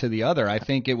way to the other. I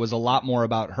think it was a lot more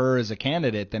about her as a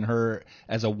candidate than her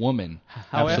as a woman.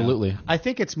 Absolutely. I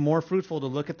think it's more fruitful to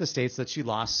look at the states that she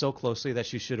lost so closely that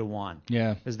she should have won.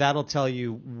 Yeah. Because that'll tell you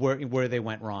where they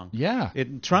went wrong. Yeah.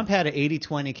 Trump had an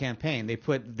 80-20 campaign.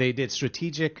 They did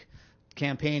strategic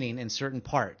campaigning in certain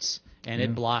parts, and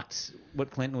it blocked what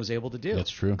Clinton was able to do. That's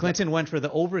true. Clinton went for the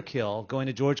overkill, going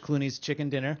to George Clooney's chicken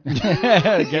dinner. Get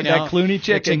that Clooney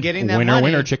chicken. And getting that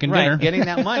winner chicken dinner. Getting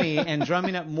that money and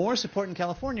drumming up more support in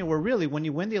California, where really, when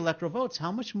you win the electoral votes,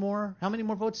 how many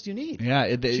more votes do you need?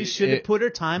 Yeah. She should have put her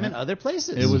time in other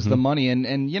places. It was the money.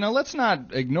 And let's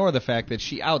not ignore the fact that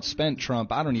she outspent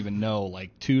Trump, I don't even know,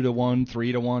 like 2-1,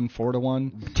 3-1,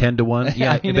 4-1. 10-1.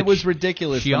 Yeah. I mean, it was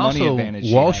ridiculous, the money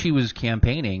advantage. While she was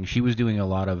campaigning, she was doing a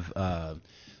lot of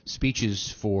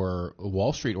speeches for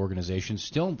Wall Street organizations,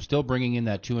 still bringing in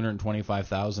that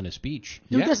 $225,000 a speech.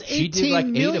 Dude, that's she did like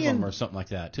million. 8 of them or something like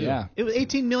that too. Yeah, it was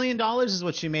 $18 million is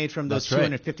what she made from those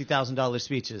 $250,000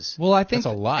 speeches. Well, I think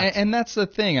that's a lot, and that's the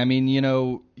thing. I mean,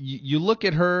 you look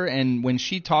at her, and when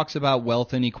she talks about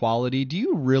wealth inequality, do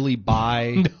you really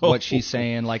buy what she's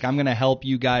saying? Like, I'm going to help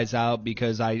you guys out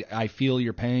because I feel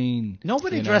your pain.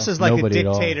 Nobody dresses like a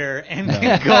dictator and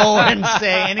can go and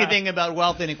say anything about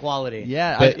wealth inequality.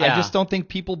 Yeah, but I just don't think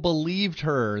people believed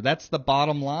her. That's the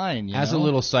bottom line. As a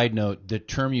little side note, the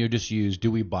term you just used, do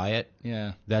we buy it?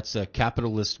 Yeah. That's a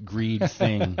capitalist greed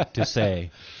thing to say.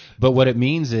 But what it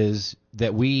means is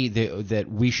that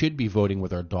we should be voting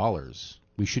with our dollars.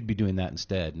 We should be doing that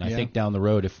instead. And I think down the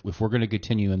road, if we're going to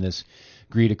continue in this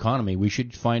greed economy, we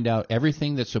should find out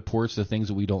everything that supports the things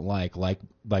that we don't like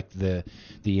the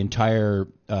entire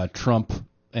Trump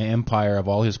empire of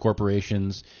all his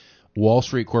corporations, Wall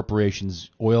Street corporations,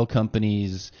 oil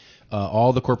companies,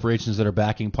 all the corporations that are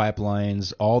backing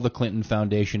pipelines, all the Clinton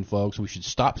Foundation folks. We should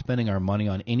stop spending our money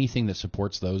on anything that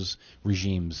supports those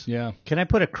regimes. Yeah. Can I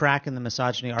put a crack in the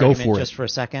misogyny argument just for a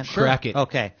second? Sure. Crack it.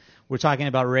 Okay. We're talking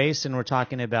about race and we're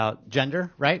talking about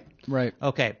gender, right? Right.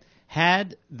 Okay.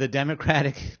 Had the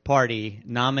Democratic Party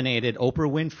nominated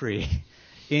Oprah Winfrey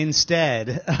instead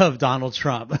of Donald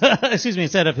Trump,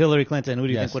 instead of Hillary Clinton, who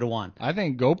do you think would have won? I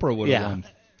think Oprah would have won.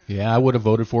 Yeah, I would have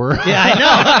voted for her. Yeah, I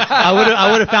know.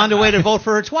 I would have found a way to vote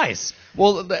for her twice.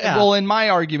 Well, and my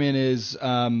argument is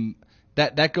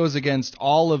that goes against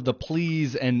all of the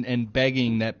pleas and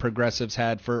begging that progressives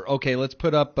had for, okay, let's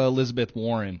put up Elizabeth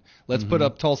Warren. Let's put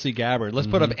up Tulsi Gabbard. Let's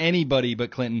put up anybody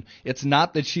but Clinton. It's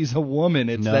not that she's a woman.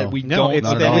 It's that we don't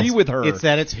agree with her. It's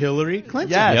that it's Hillary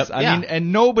Clinton. Yes. Yep. I mean,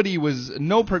 and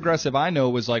no progressive I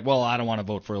know was like, well, I don't want to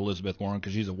vote for Elizabeth Warren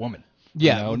because she's a woman.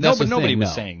 Yeah, but nobody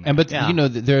was saying that.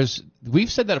 And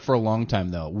we've said that for a long time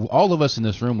though. All of us in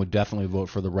this room would definitely vote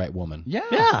for the right woman.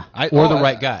 Yeah. Or the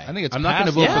right guy. I think it's I'm not going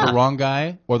to vote for the wrong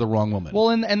guy or the wrong woman. Well,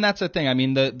 and that's the thing. I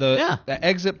mean, the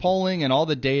exit polling and all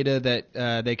the data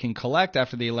that they can collect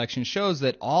after the election shows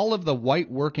that all of the white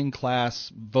working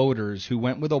class voters who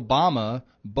went with Obama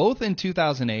both in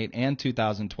 2008 and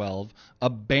 2012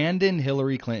 abandoned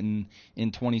Hillary Clinton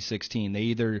in 2016. They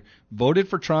either voted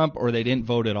for Trump or they didn't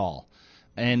vote at all.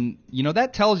 And,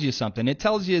 that tells you something. It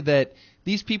tells you that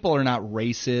these people are not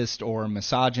racist or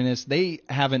misogynist. They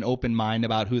have an open mind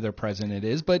about who their president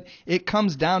is, but it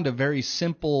comes down to very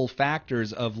simple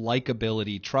factors of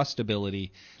likability,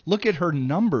 trustability. Look at her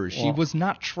numbers. She was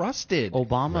not trusted.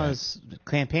 Obama's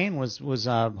campaign was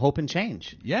hope and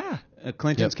change. Yeah.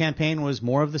 Clinton's campaign was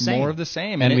more of the same. More of the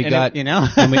same. And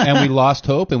we lost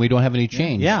hope, and we don't have any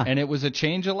change. Yeah. And it was a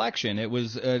change election. It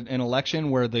was an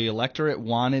election where the electorate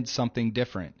wanted something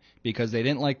different because they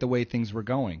didn't like the way things were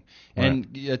going. Right.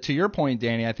 And to your point,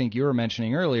 Danny, I think you were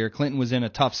mentioning earlier, Clinton was in a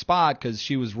tough spot because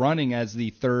she was running as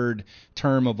the third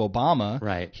term of Obama.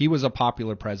 Right. He was a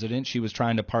popular president. She was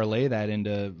trying to parlay that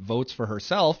into votes for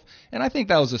herself, and I think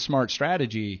that was a smart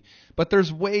strategy. But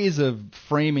there's ways of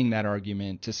framing that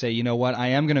argument to say, you know what, I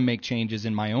am going to make changes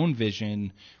in my own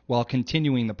vision while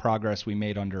continuing the progress we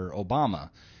made under Obama.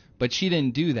 But she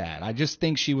didn't do that. I just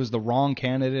think she was the wrong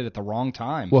candidate at the wrong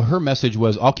time. Well, her message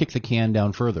was, I'll kick the can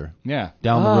down further. Yeah.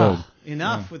 Down the road.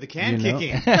 Enough with the can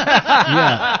kicking.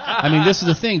 Yeah. I mean, this is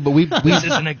the thing, but this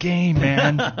isn't a game,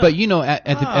 man. But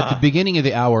at the beginning of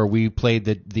the hour, we played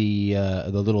the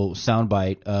little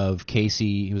soundbite of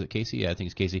Casey. Was it Casey? Yeah, I think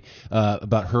it's Casey.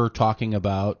 About her talking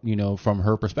about from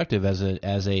her perspective as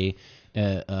a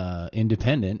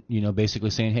independent, basically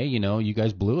saying, hey, you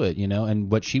guys blew it,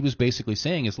 and what she was basically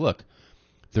saying is, look,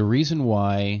 the reason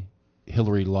why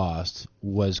Hillary lost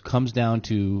comes down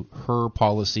to her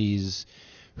policies,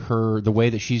 the way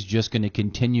that she's just going to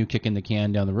continue kicking the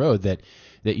can down the road, that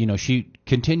she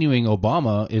continuing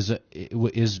Obama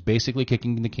is basically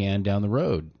kicking the can down the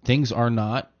road. Things are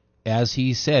not, as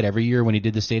he said every year when he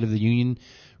did the State of the Union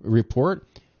report,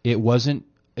 it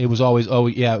was always, oh,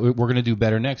 yeah, we're going to do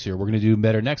better next year. We're going to do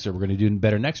better next year. We're going to do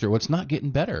better next year. Well, it's not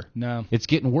getting better. No. It's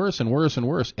getting worse and worse and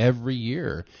worse every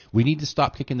year. We need to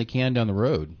stop kicking the can down the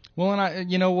road. Well,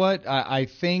 and you know what? I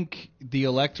think the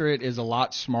electorate is a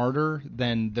lot smarter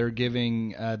than they're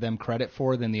giving them credit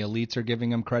for, than the elites are giving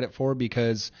them credit for,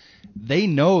 because they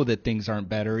know that things aren't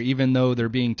better, even though they're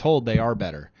being told they are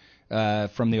better.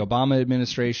 From the Obama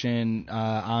administration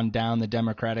on down the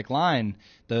Democratic line,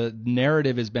 the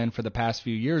narrative has been for the past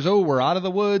few years, oh, we're out of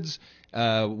the woods,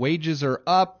 wages are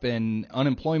up and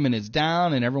unemployment is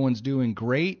down and everyone's doing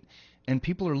great. And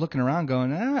people are looking around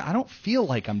going, I don't feel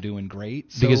like I'm doing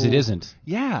great. So, because it isn't.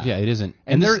 Yeah. Yeah, it isn't.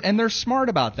 And they're smart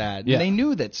about that. Yeah. They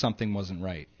knew that something wasn't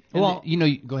right. Well,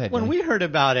 go ahead. When we heard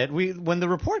about it, when the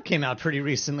report came out pretty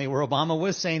recently where Obama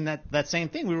was saying that same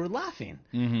thing, we were laughing.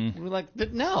 Mm-hmm. We were like,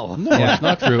 no, it's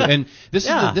not true. And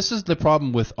this is the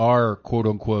problem with our quote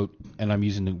unquote, and I'm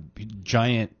using the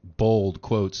giant bold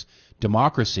quotes,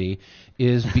 democracy,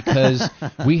 is because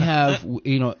we have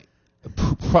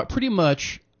pretty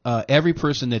much every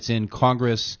person that's in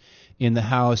Congress, in the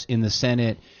House, in the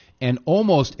Senate, and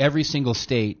almost every single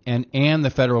state and the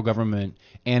federal government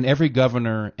and every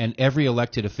governor and every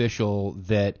elected official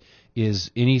that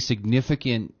is any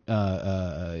significant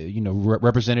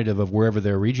representative of wherever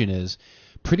their region is,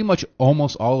 pretty much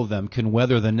almost all of them can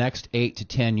weather the next 8 to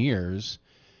 10 years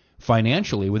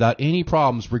financially without any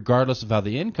problems, regardless of how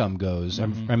the income goes.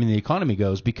 Mm-hmm. I mean, the economy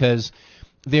goes, because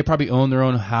they probably own their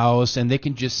own house and they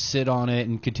can just sit on it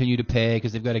and continue to pay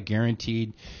because they've got a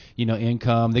guaranteed,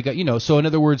 income. They got, so in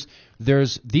other words,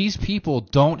 these people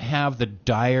don't have the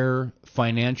dire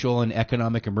financial and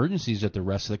economic emergencies that the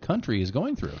rest of the country is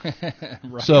going through.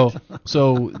 Right.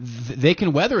 So they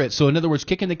can weather it. So in other words,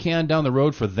 kicking the can down the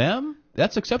road for them,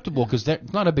 that's acceptable because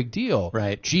that's not a big deal.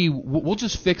 Right. Gee, we'll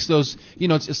just fix those.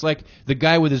 It's like the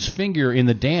guy with his finger in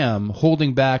the dam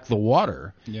holding back the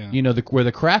water. Yeah. Where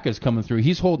the crack is coming through.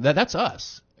 He's holding that. That's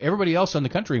us. Everybody else in the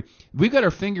country, we've got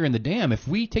our finger in the dam. If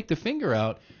we take the finger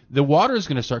out, the water is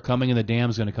going to start coming and the dam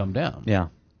is going to come down. Yeah.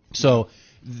 So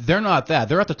they're not that.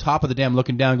 They're at the top of the dam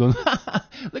looking down going,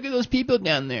 look at those people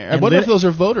down there. I And wonder if those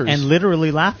are voters. And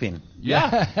literally laughing.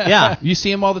 Yeah. Yeah. You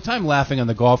see them all the time laughing on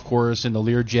the golf course and the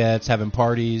Lear jets, having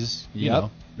parties. Yep.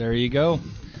 There you go.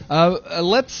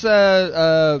 Let's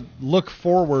look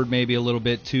forward maybe a little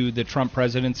bit to the Trump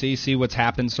presidency, see what's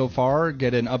happened so far,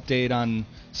 get an update on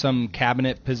some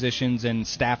cabinet positions and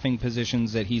staffing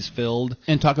positions that he's filled.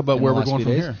 And talk about where we're going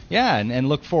from here. Yeah, and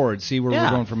look forward, see where we're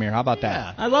going from here. How about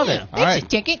that? I love it. All right.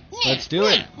 Ticket. Let's do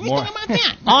it. More about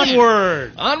that.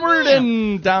 Onward. Onward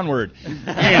and downward.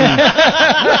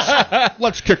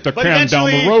 Let's kick the can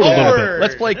down the road a little bit.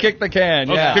 Let's play kick the can.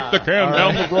 Let's kick the can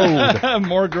down the road.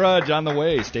 More Grudge on the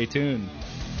way. Stay tuned.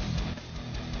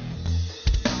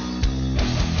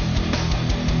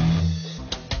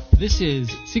 This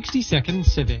is 60 Second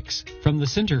Civics from the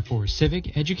Center for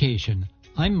Civic Education.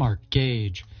 I'm Mark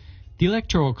Gage. The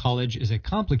Electoral College is a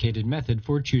complicated method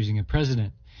for choosing a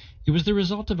president. It was the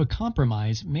result of a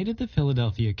compromise made at the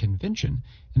Philadelphia Convention,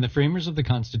 and the framers of the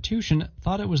Constitution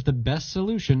thought it was the best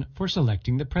solution for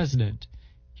selecting the president.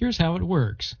 Here's how it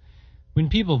works. When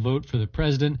people vote for the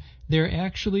president, they're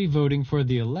actually voting for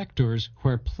the electors who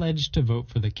are pledged to vote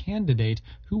for the candidate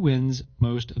who wins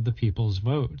most of the people's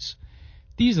votes.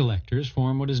 These electors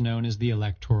form what is known as the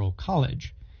Electoral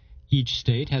College. Each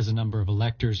state has a number of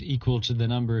electors equal to the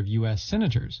number of U.S.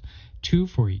 senators, 2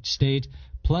 for each state,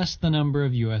 plus the number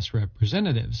of U.S.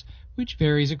 representatives, which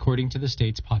varies according to the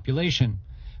state's population.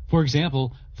 For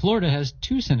example, Florida has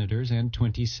 2 senators and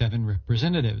 27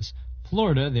 representatives.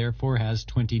 Florida, therefore, has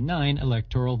 29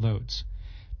 electoral votes.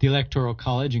 The Electoral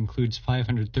College includes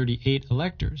 538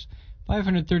 electors,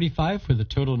 535 for the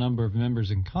total number of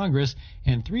members in Congress,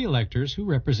 and 3 electors who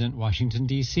represent Washington,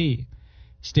 D.C.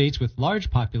 States with large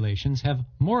populations have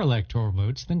more electoral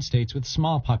votes than states with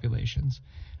small populations.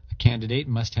 A candidate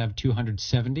must have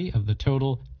 270 of the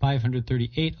total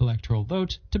 538 electoral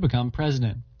votes to become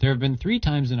president. There have been 3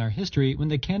 times in our history when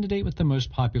the candidate with the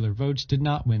most popular votes did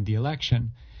not win the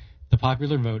election. The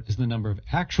popular vote is the number of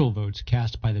actual votes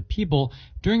cast by the people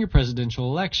during a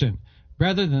presidential election,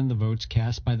 rather than the votes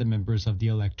cast by the members of the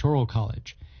Electoral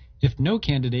College. If no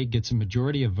candidate gets a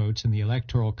majority of votes in the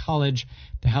Electoral College,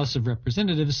 the House of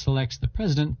Representatives selects the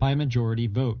president by majority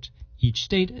vote. Each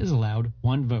state is allowed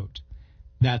 1 vote.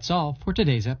 That's all for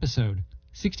today's episode,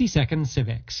 60 Second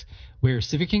Civics, where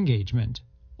civic engagement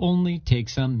only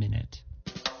takes a minute.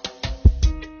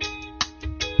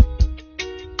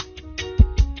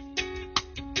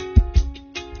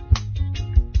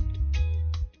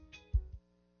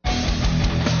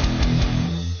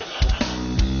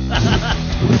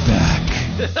 We're back.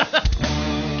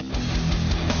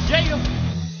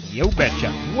 You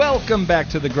betcha. Welcome back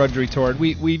to the Grudge Retort.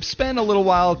 We've spent a little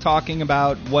while talking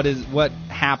about what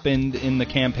happened in the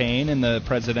campaign and the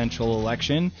presidential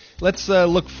election. Let's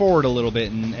look forward a little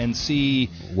bit and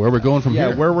see where we're going from here.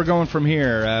 Yeah, where we're going from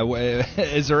here.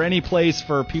 Is there any place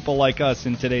for people like us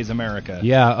in today's America?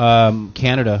 Yeah,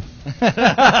 Canada,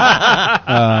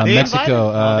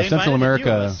 Mexico, Central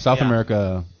America, South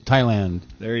America, Thailand.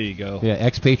 There you go. Yeah,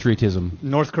 expatriatism.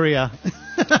 North Korea.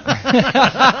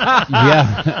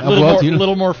 Yeah, a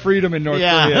little more freedom in North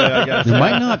Korea, I guess. There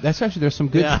might not. There's some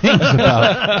good things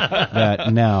about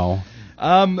that now.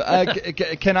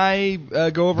 Can I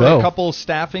go over a couple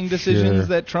staffing decisions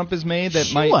that Trump has made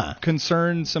that might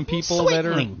concern some people that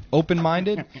are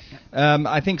open-minded?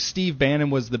 I think Steve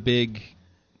Bannon was the big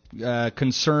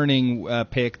concerning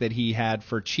pick that he had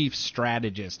for chief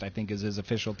strategist, I think is his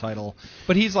official title.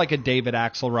 But he's like a David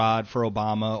Axelrod for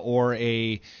Obama, or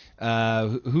a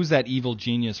who's that evil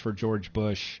genius for George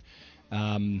Bush?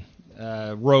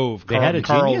 Rove. They had a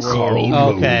Carl genius? Rove.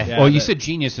 Carl Okay. Yeah, you said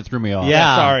genius, it threw me off.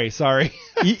 Yeah. Sorry.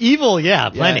 Evil,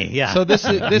 plenty, yeah. So this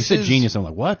you is said genius. I'm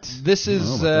like, what? This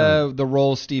is the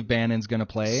role Steve Bannon's going to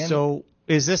play. So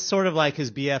is this sort of like his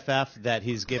BFF that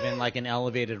he's given like an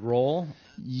elevated role?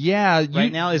 Yeah.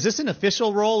 Right now, is this an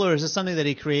official role, or is this something that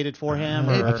he created for him?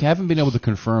 I haven't been able to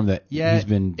confirm that he's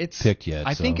been picked yet.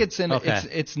 I think it's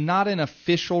it's not an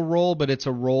official role, but it's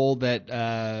a role that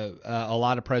a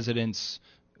lot of presidents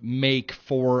make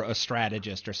for a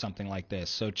strategist or something like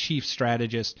this. So chief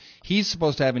strategist, he's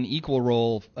supposed to have an equal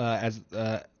role as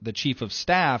the chief of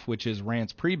staff, which is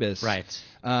Reince Priebus. Right.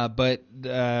 But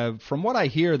from what I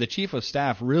hear, the chief of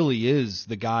staff really is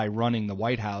the guy running the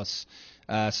White House.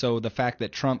 So the fact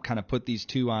that Trump kind of put these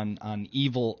two on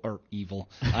equal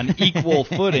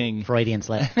footing, Freudian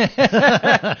slip.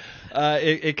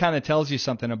 it kind of tells you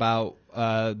something about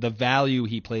the value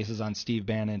he places on Steve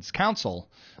Bannon's counsel.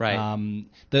 Right.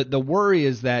 The worry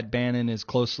is that Bannon is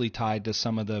closely tied to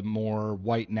some of the more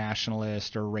white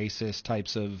nationalist or racist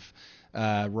types of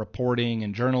reporting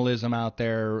and journalism out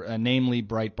there, namely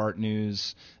Breitbart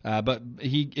News. But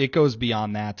it goes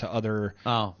beyond that to other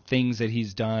things that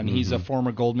he's done. Mm-hmm. He's a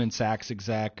former Goldman Sachs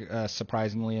exec,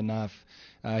 surprisingly enough.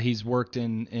 He's worked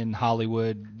in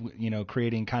Hollywood,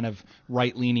 creating kind of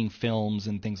right-leaning films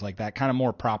and things like that, kind of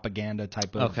more propaganda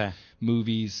type of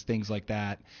movies, things like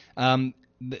that.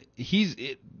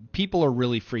 people are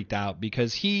really freaked out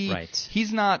because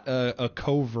he's not a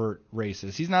covert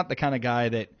racist. He's not the kind of guy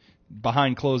that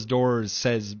behind closed doors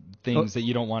says things that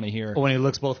you don't want to hear. When he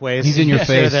looks both ways, he's in your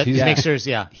face. Make sure,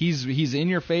 he's in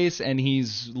your face, and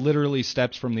he's literally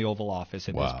steps from the Oval Office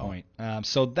at this point.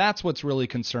 So that's what's really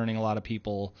concerning a lot of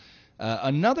people.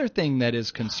 Another thing that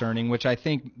is concerning, which I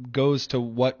think goes to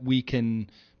what we can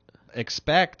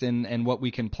expect and what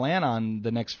we can plan on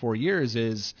the next 4 years,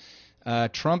 is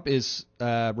Trump is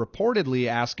reportedly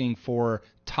asking for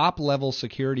top-level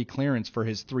security clearance for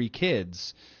his 3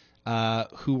 kids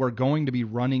who are going to be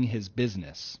running his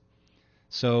business.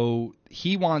 So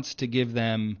he wants to give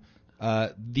them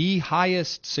the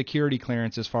highest security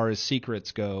clearance as far as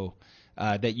secrets go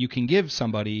that you can give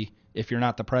somebody if you're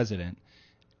not the president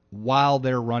while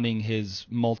they're running his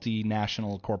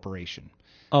multinational corporation.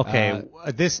 Okay,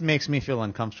 this makes me feel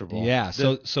uncomfortable. Yeah,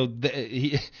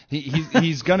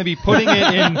 he's going to be putting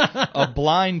it in a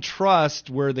blind trust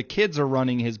where the kids are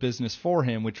running his business for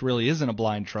him, which really isn't a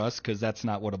blind trust because that's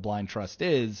not what a blind trust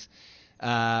is.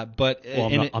 But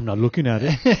I'm not looking at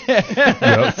it.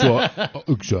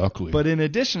 Exactly. But in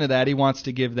addition to that, he wants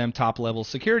to give them top-level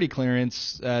security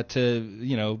clearance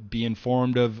to be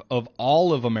informed of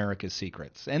all of America's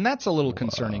secrets, and that's a little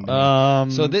concerning to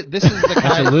me. So this is the kind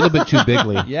that's a little bit too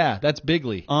bigly. Yeah, that's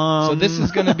bigly. So this is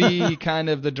going to be kind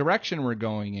of the direction we're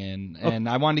going in, and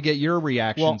I wanted to get your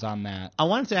reactions on that. I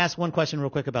wanted to ask one question real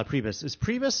quick about Priebus. Is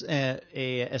Priebus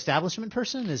a establishment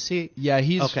person? Is he? Yeah,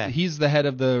 he's the head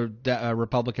of the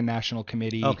Republican National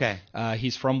Committee. Okay.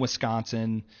 He's from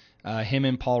Wisconsin. Him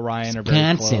and Paul Ryan are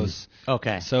very close.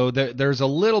 Okay. So there's a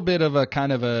little bit of a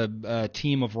kind of a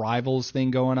team of rivals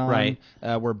thing going on. Right.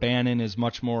 Where Bannon is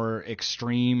much more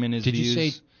extreme in his views. Did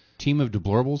you say team of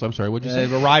deplorables? I'm sorry, what did you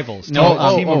say? Rivals.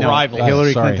 No, team of rivals.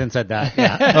 Hillary Clinton said that.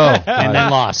 Yeah. And then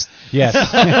lost. Yes.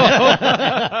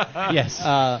 Yes.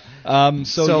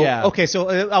 Okay, so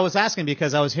I was asking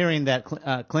because I was hearing that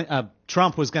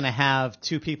Trump was going to have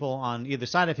 2 people on either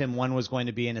side of him. One was going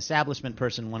to be an establishment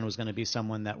person. One was going to be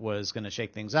someone that was going to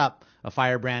shake things up. A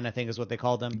firebrand, I think is what they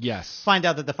called him. Yes. Find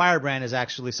out that the firebrand is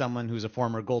actually someone who's a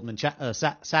former Goldman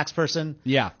Sachs person.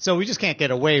 Yeah. So we just can't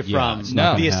get away from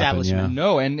the establishment. Happen,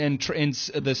 No, and in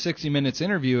the 60 Minutes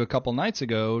interview a couple nights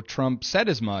ago, Trump said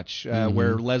as much,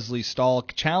 where Leslie Stahl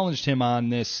challenged him on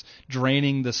this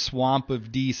draining the swamp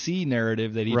of D.C.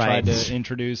 narrative that he tried to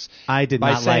introduce. I did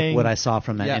not like what I saw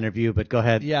from that interview, but go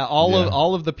ahead. Yeah,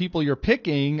 all of the people you're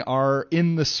picking are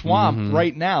in the swamp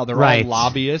right now. They're all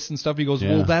lobbyists and stuff. He goes,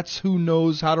 well, that's who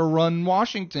knows how to run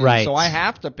Washington, so I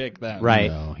have to pick them. Right.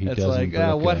 No, he it's doesn't.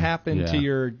 like, what happened to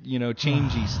your,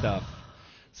 changey stuff?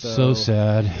 So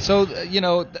sad. So,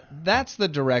 that's the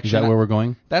direction. Is that where we're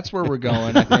going? That's where we're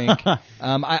going, I think.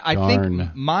 I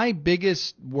think my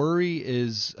biggest worry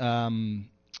is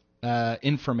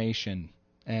information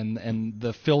and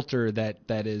the filter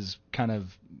that is kind of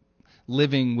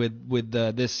living with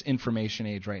this information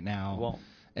age right now. Well,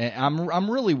 and I'm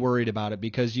really worried about it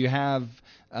because you have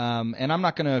and I'm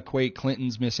not going to equate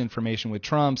Clinton's misinformation with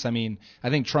Trump's. I mean, I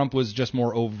think Trump was just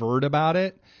more overt about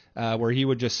it, where he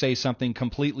would just say something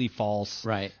completely false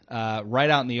right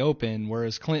out in the open,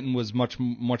 whereas Clinton was much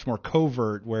more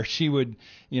covert, where she would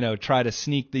try to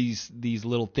sneak these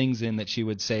little things in that she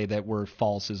would say that were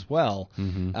false as well.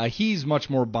 He's much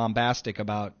more bombastic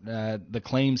about the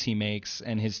claims he makes,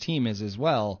 and his team is as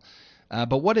well.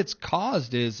 But what it's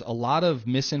caused is a lot of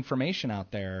misinformation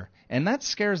out there, and that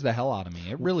scares the hell out of me.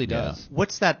 It really does.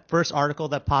 What's that first article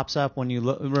that pops up when you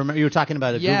look? Remember, you were talking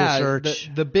about a Google search.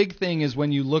 The big thing is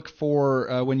when you look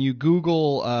for when you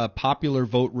Google popular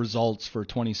vote results for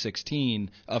 2016,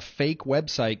 a fake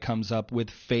website comes up with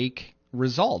fake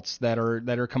results that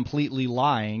are completely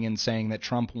lying and saying that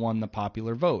Trump won the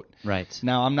popular vote. Right.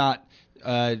 Now, I'm not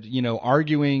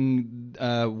arguing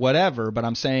whatever, but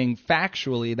I'm saying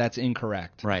factually that's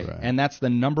incorrect. Right. And that's the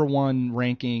number one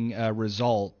ranking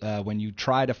result when you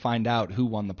try to find out who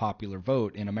won the popular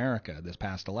vote in America this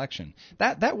past election.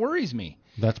 That worries me.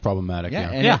 That's problematic.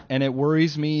 And it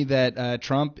worries me that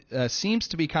Trump seems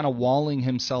to be kind of walling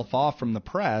himself off from the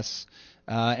press.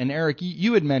 And Eric,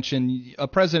 you had mentioned a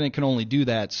president can only do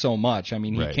that so much. I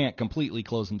mean, he can't completely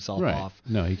close himself off.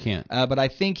 No, he can't. But I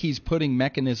think he's putting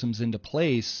mechanisms into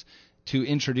place to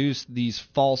introduce these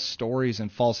false stories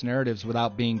and false narratives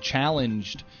without being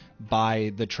challenged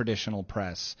by the traditional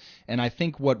press. And I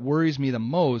think what worries me the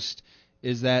most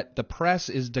is that the press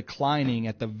is declining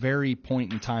at the very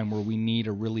point in time where we need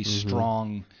a really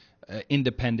strong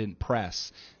independent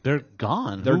press. They're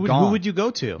gone. They're gone. Who would you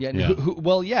go to?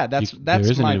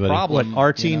 That's my problem. What,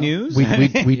 RT News?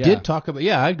 We did talk about.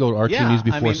 Yeah, I'd go to RT News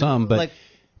before some, but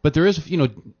But there is,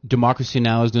 Democracy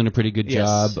Now! Is doing a pretty good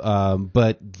Yes. job.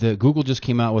 But Google just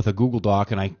came out with a Google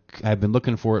Doc, and I've been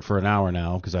looking for it for an hour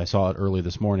now because I saw it early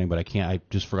this morning, but I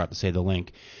just forgot to say the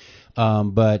link.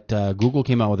 But Google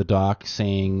came out with a doc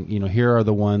saying, here's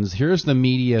the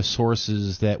media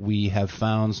sources that we have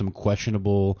found some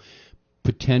questionable,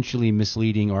 potentially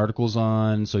misleading articles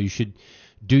on. So you should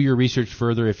do your research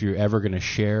further if you're ever going to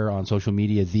share on social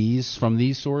media from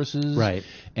these sources. Right.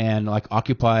 And like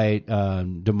Occupy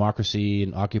Democracy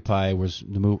and Occupy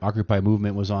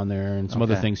movement was on there, and some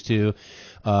other things too.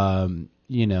 I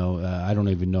don't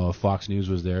even know if Fox News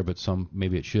was there, but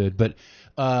maybe it should. But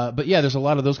yeah, there's a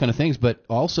lot of those kind of things. But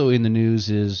also in the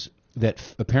news is that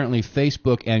apparently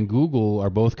Facebook and Google are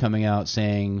both coming out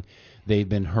saying they've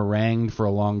been harangued for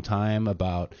a long time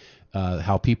about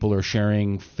how people are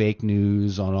sharing fake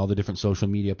news on all the different social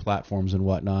media platforms and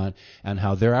whatnot, and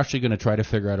how they're actually going to try to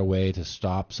figure out a way to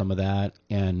stop some of that.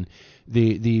 And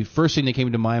the first thing that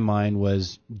came to my mind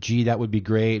was, gee, that would be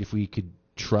great if we could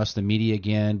trust the media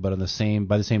again, but by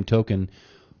the same token,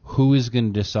 who is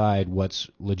going to decide what's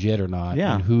legit or not?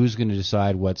 Yeah. And who's going to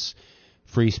decide what's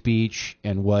free speech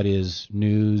and what is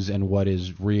news and what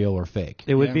is real or fake?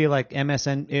 It would be like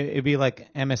it'd be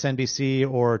like MSNBC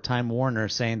or Time Warner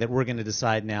saying that we're going to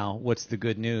decide now what's the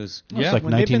good news. It's like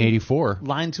 1984.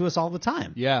 Lying to us all the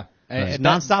time. Yeah. Right.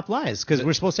 Nonstop lies, because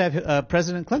we're supposed to have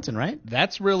President Clinton, right?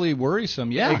 That's really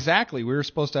worrisome. Yeah, exactly. We were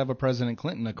supposed to have a President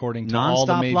Clinton, according to all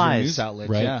the major news outlets.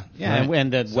 Right. Yeah, right.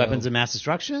 And the weapons of mass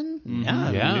destruction.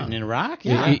 In Iraq.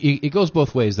 Yeah, it goes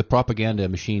both ways. The propaganda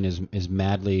machine is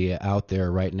madly out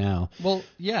there right now. Well,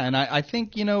 yeah, and I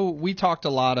think we talked a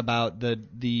lot about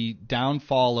the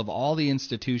downfall of all the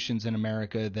institutions in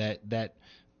America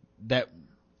that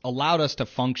allowed us to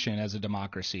function as a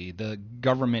democracy. The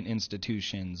government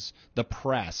institutions, the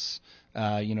press,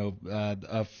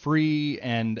 a free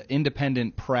and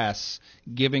independent press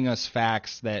giving us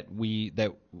facts that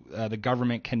the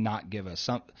government cannot give us.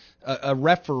 A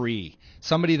referee,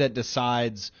 somebody that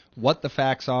decides what the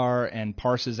facts are and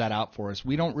parses that out for us.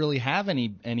 We don't really have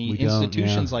any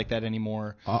institutions like that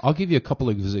anymore. I'll give you a couple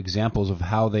of examples of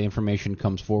how the information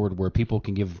comes forward where people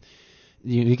can give.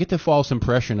 You get the false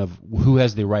impression of who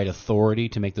has the right authority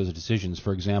to make those decisions.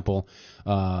 For example,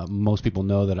 most people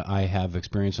know that I have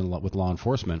experience with law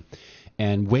enforcement.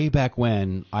 And way back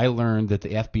when, I learned that the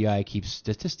FBI keeps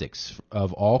statistics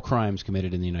of all crimes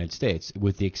committed in the United States,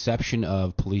 with the exception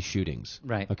of police shootings.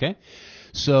 Right. Okay?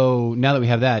 So now that we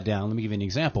have that down, let me give you an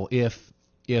example. If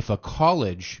a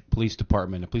police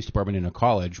department in a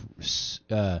college,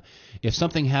 if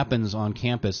something happens on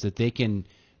campus that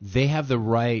they have the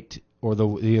right or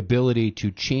the ability to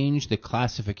change the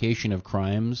classification of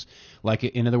crimes. Like,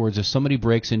 in other words, if somebody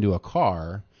breaks into a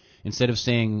car, instead of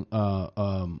saying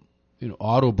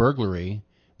auto burglary,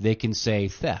 they can say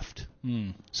theft.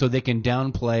 So they can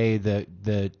downplay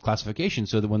the classification,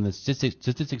 so that when the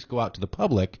statistics go out to the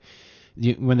public,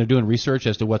 when they're doing research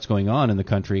as to what's going on in the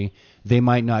country, they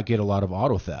might not get a lot of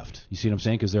auto theft. You see what I'm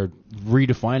saying? Because they're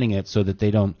redefining it so that they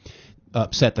don't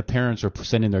upset the parents or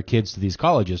sending their kids to these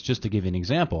colleges, just to give you an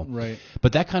example. Right.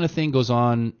 But that kind of thing goes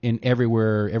on in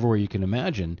everywhere you can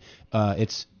imagine.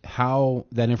 It's how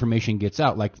that information gets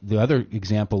out. Like, the other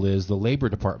example is the Labor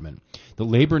Department. The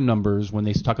labor numbers, when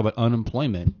they talk about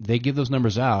unemployment, they give those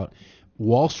numbers out.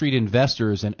 Wall Street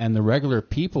investors and the regular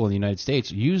people in the United States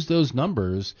use those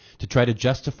numbers to try to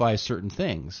justify certain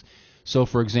things. So,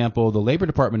 for example, the Labor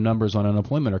Department numbers on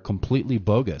unemployment are completely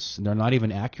bogus. They're not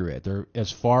even accurate. They're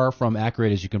as far from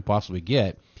accurate as you can possibly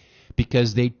get,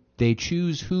 because they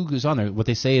choose who goes on there. What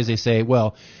they say,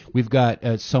 well, we've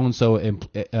got so-and-so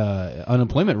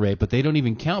unemployment rate, but they don't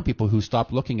even count people who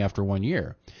stopped looking after 1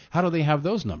 year. How do they have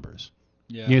those numbers?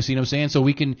 Yeah. You see what I'm saying? So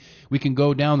we can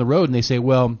go down the road and they say,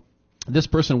 well, this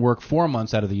person worked 4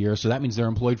 months out of the year, so that means they're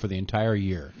employed for the entire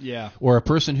year. Yeah. Or a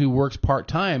person who works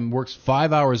part-time, works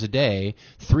 5 hours a day,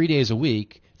 3 days a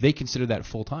week, they consider that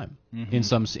full-time in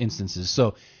some instances.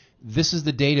 So this is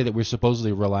the data that we're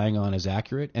supposedly relying on as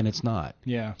accurate, and it's not.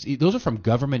 Yeah. See, those are from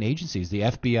government agencies, the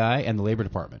FBI and the Labor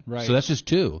Department. Right. So that's just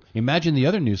two. Imagine the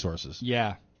other news sources.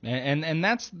 Yeah. And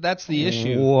that's the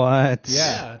issue. What?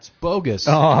 Yeah, it's bogus.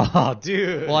 Oh,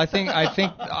 dude. Well, I think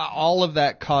all of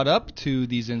that caught up to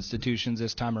these institutions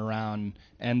this time around,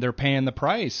 and they're paying the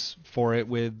price for it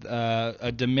with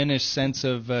a diminished sense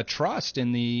of trust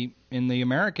in the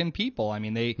American people. I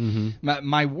mean,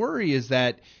 my worry is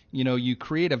that you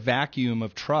create a vacuum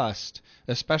of trust,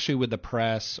 especially with the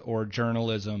press or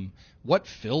journalism. What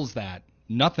fills that?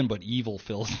 nothing but evil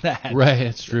fills that. Right,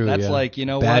 that's true. That's yeah. like, you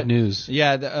know, bad what? news.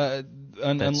 Yeah,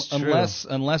 That's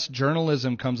unless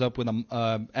journalism comes up with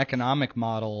an economic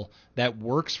model that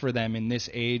works for them in this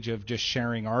age of just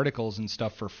sharing articles and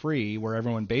stuff for free, where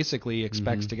everyone basically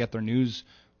expects to get their news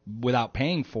without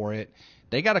paying for it,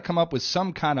 they got to come up with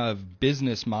some kind of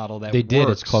business model that They works. did.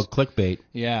 It's called clickbait.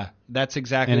 Yeah, that's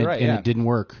exactly right. And it didn't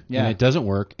work. Yeah. And it doesn't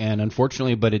work. And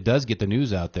unfortunately, but it does get the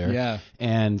news out there. Yeah.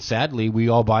 And sadly, we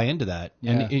all buy into that.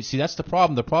 Yeah. And see, that's the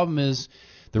problem. The problem is,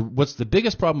 what's the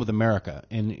biggest problem with America,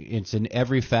 and it's in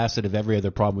every facet of every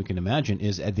other problem we can imagine,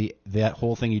 is that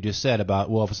whole thing you just said about,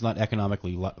 well, if it's not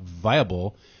economically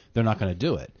viable, they're not going to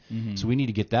do it. Mm-hmm. So we need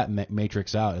to get that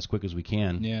matrix out as quick as we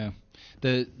can. Yeah.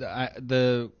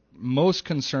 The most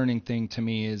concerning thing to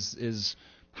me is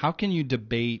how can you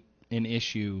debate an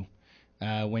issue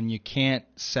when you can't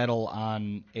settle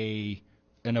on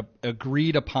an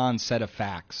agreed upon set of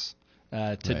facts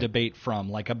to debate from,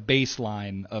 like a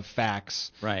baseline of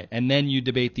facts, right? And then you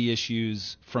debate the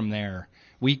issues from there.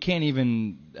 We can't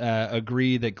even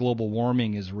agree that global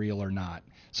warming is real or not.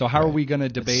 So how are we going to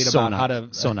debate about how to...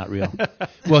 So not real.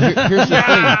 Well, here's the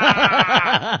thing.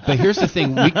 But here's the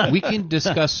thing. We can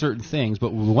discuss certain things,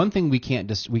 but one thing we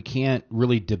can't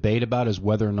really debate about is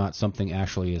whether or not something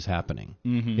actually is happening.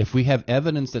 Mm-hmm. If we have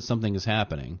evidence that something is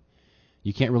happening,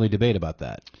 you can't really debate about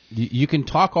that. You can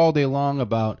talk all day long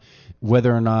about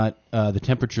whether or not the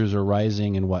temperatures are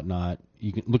rising and whatnot.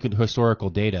 You can look at historical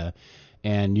data,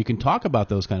 and you can talk about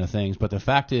those kind of things, but the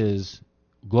fact is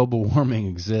global warming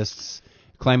exists.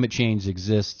 Climate change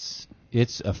exists.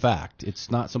 It's a fact. It's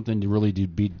not something to really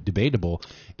be debatable.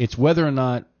 It's whether or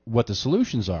not what the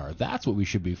solutions are. That's what we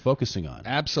should be focusing on.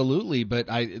 Absolutely, but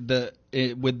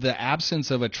with the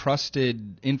absence of a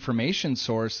trusted information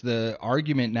source, the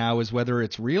argument now is whether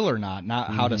it's real or not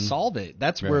how to solve it.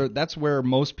 That's where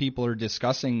most people are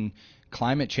discussing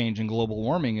climate change and global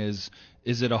warming is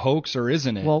it a hoax or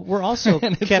isn't it? Well, we're also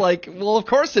and it's like, well, of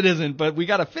course it isn't, but we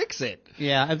got to fix it.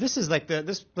 Yeah, this is like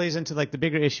this plays into like the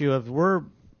bigger issue of we're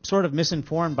sort of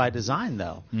misinformed by design,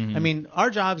 though. Mm-hmm. I mean,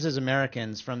 our jobs as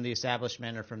Americans, from the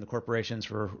establishment or from the corporations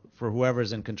for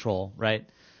whoever's in control, right?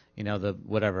 You know, the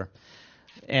whatever.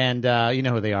 And you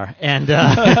know who they are. And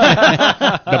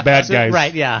the bad guys.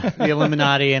 Right, yeah. The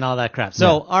Illuminati and all that crap.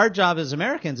 So our job as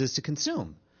Americans is to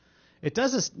consume. It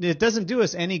doesn't do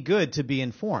us any good to be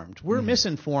informed. We're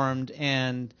misinformed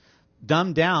and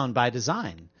dumbed down by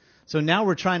design. So now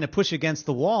we're trying to push against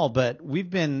the wall, but it's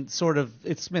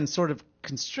been sort of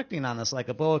constricting on us like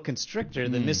a boa constrictor,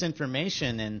 the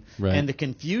misinformation and the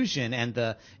confusion and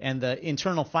the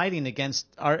internal fighting against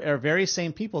our very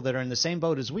same people that are in the same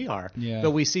boat as we are. Yeah.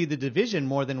 But we see the division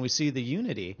more than we see the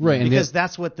unity. Right. Because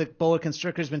that's what the boa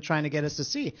constrictor's been trying to get us to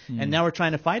see. And now we're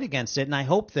trying to fight against it, and I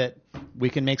hope that we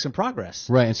can make some progress.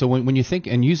 Right. And so when you think,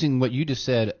 and using what you just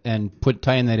said and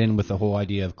tying that in with the whole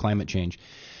idea of climate change,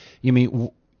 you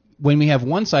mean when we have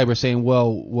one side, we're saying,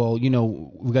 well, you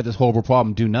know, we got this horrible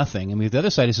problem, do nothing. And we have the other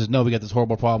side that says, no, we got this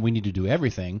horrible problem, we need to do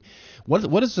everything.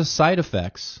 What is the side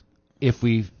effects if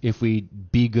we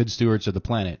be good stewards of the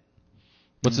planet?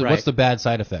 What's the bad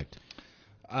side effect?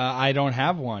 I don't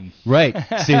have one. Right.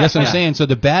 See, that's what I'm saying. So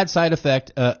the bad side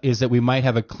effect is that we might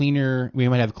have cleaner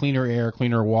air,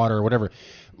 cleaner water, or whatever.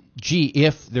 Gee,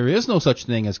 if there is no such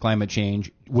thing as climate change,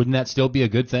 wouldn't that still be a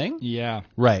good thing? Yeah.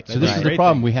 Right. So this is the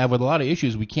problem we have with a lot of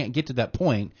issues. We can't get to that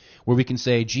point where we can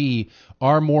say, gee,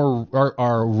 are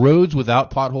roads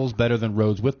without potholes better than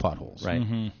roads with potholes? Right.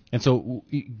 Mm-hmm. And so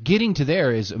getting to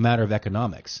there is a matter of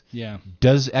economics. Yeah.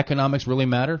 Does economics really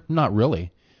matter? Not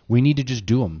really. We need to just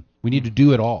do them. We need to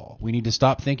do it all. We need to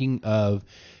stop thinking of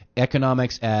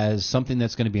economics as something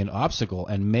that's going to be an obstacle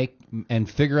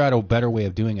and figure out a better way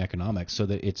of doing economics so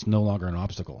that it's no longer an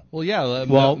obstacle. Well, yeah.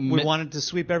 We wanted to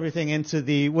sweep everything into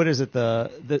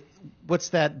what's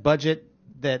that budget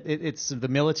that it's the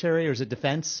military, or is it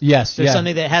defense? Yes. There's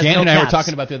something that has Dan no and I caps. were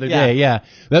talking about the other day. Yeah.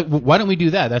 Why don't we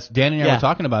do that? That's Dan and I were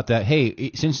talking about that.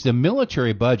 Hey, since the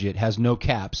military budget has no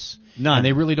caps. None. And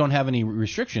they really don't have any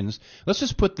restrictions. Let's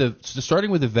just put starting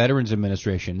with the Veterans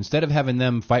Administration, instead of having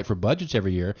them fight for budgets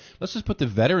every year, let's just put the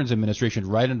Veterans Administration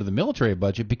right under the military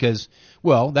budget because,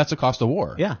 well, that's a cost of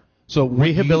war. Yeah. So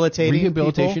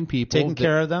rehabilitation people, taking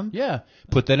care of them. Yeah.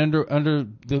 Put that under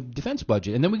the defense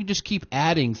budget. And then we can just keep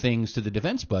adding things to the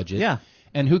defense budget. Yeah.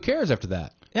 And who cares after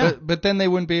that? Yeah. But then they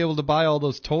wouldn't be able to buy all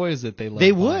those toys that they love.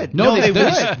 They would. No, they would.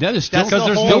 That is still because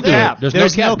there's whole no cap. There's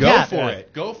no cap. Go for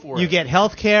it. Go for it. You get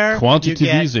health care.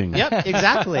 Quantitative easing. Yep,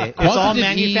 exactly. It's all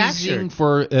Quantitative manufactured. easing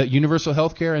for universal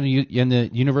health care and the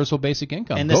universal basic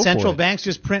income. And the central banks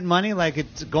just print money like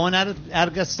it's going out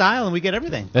of style, and we get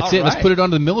everything. That's all it. right. Let's put it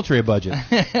onto the military budget.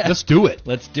 Let's do it.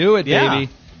 Let's do it, Yeah.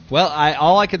 baby. Well,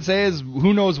 all I can say is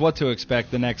who knows what to expect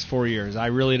the next 4 years. I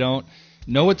really don't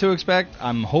know what to expect.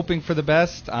 I'm hoping for the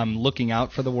best. I'm looking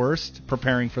out for the worst,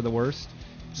 preparing for the worst.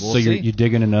 We'll so see. you're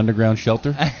digging an underground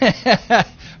shelter?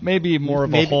 Maybe more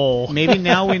of a hole. Maybe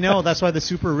now we know. That's why the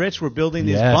super rich were building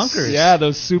these bunkers. Yeah,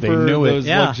 those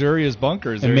Yeah. luxurious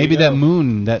bunkers. And maybe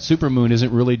that super moon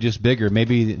isn't really just bigger.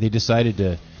 Maybe they decided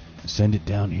to send it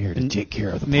down here to take care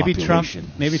of the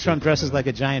population. Maybe Trump dresses like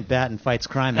a giant bat and fights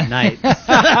crime at night.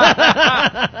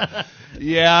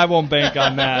 Yeah, I won't bank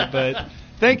on that, but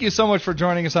thank you so much for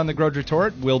joining us on the Grudge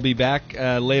Retort. We'll be back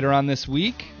later on this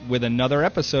week with another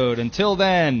episode. Until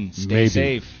then, stay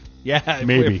safe. Yeah,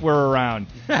 Maybe. if we're around.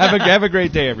 Have a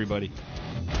great day, everybody.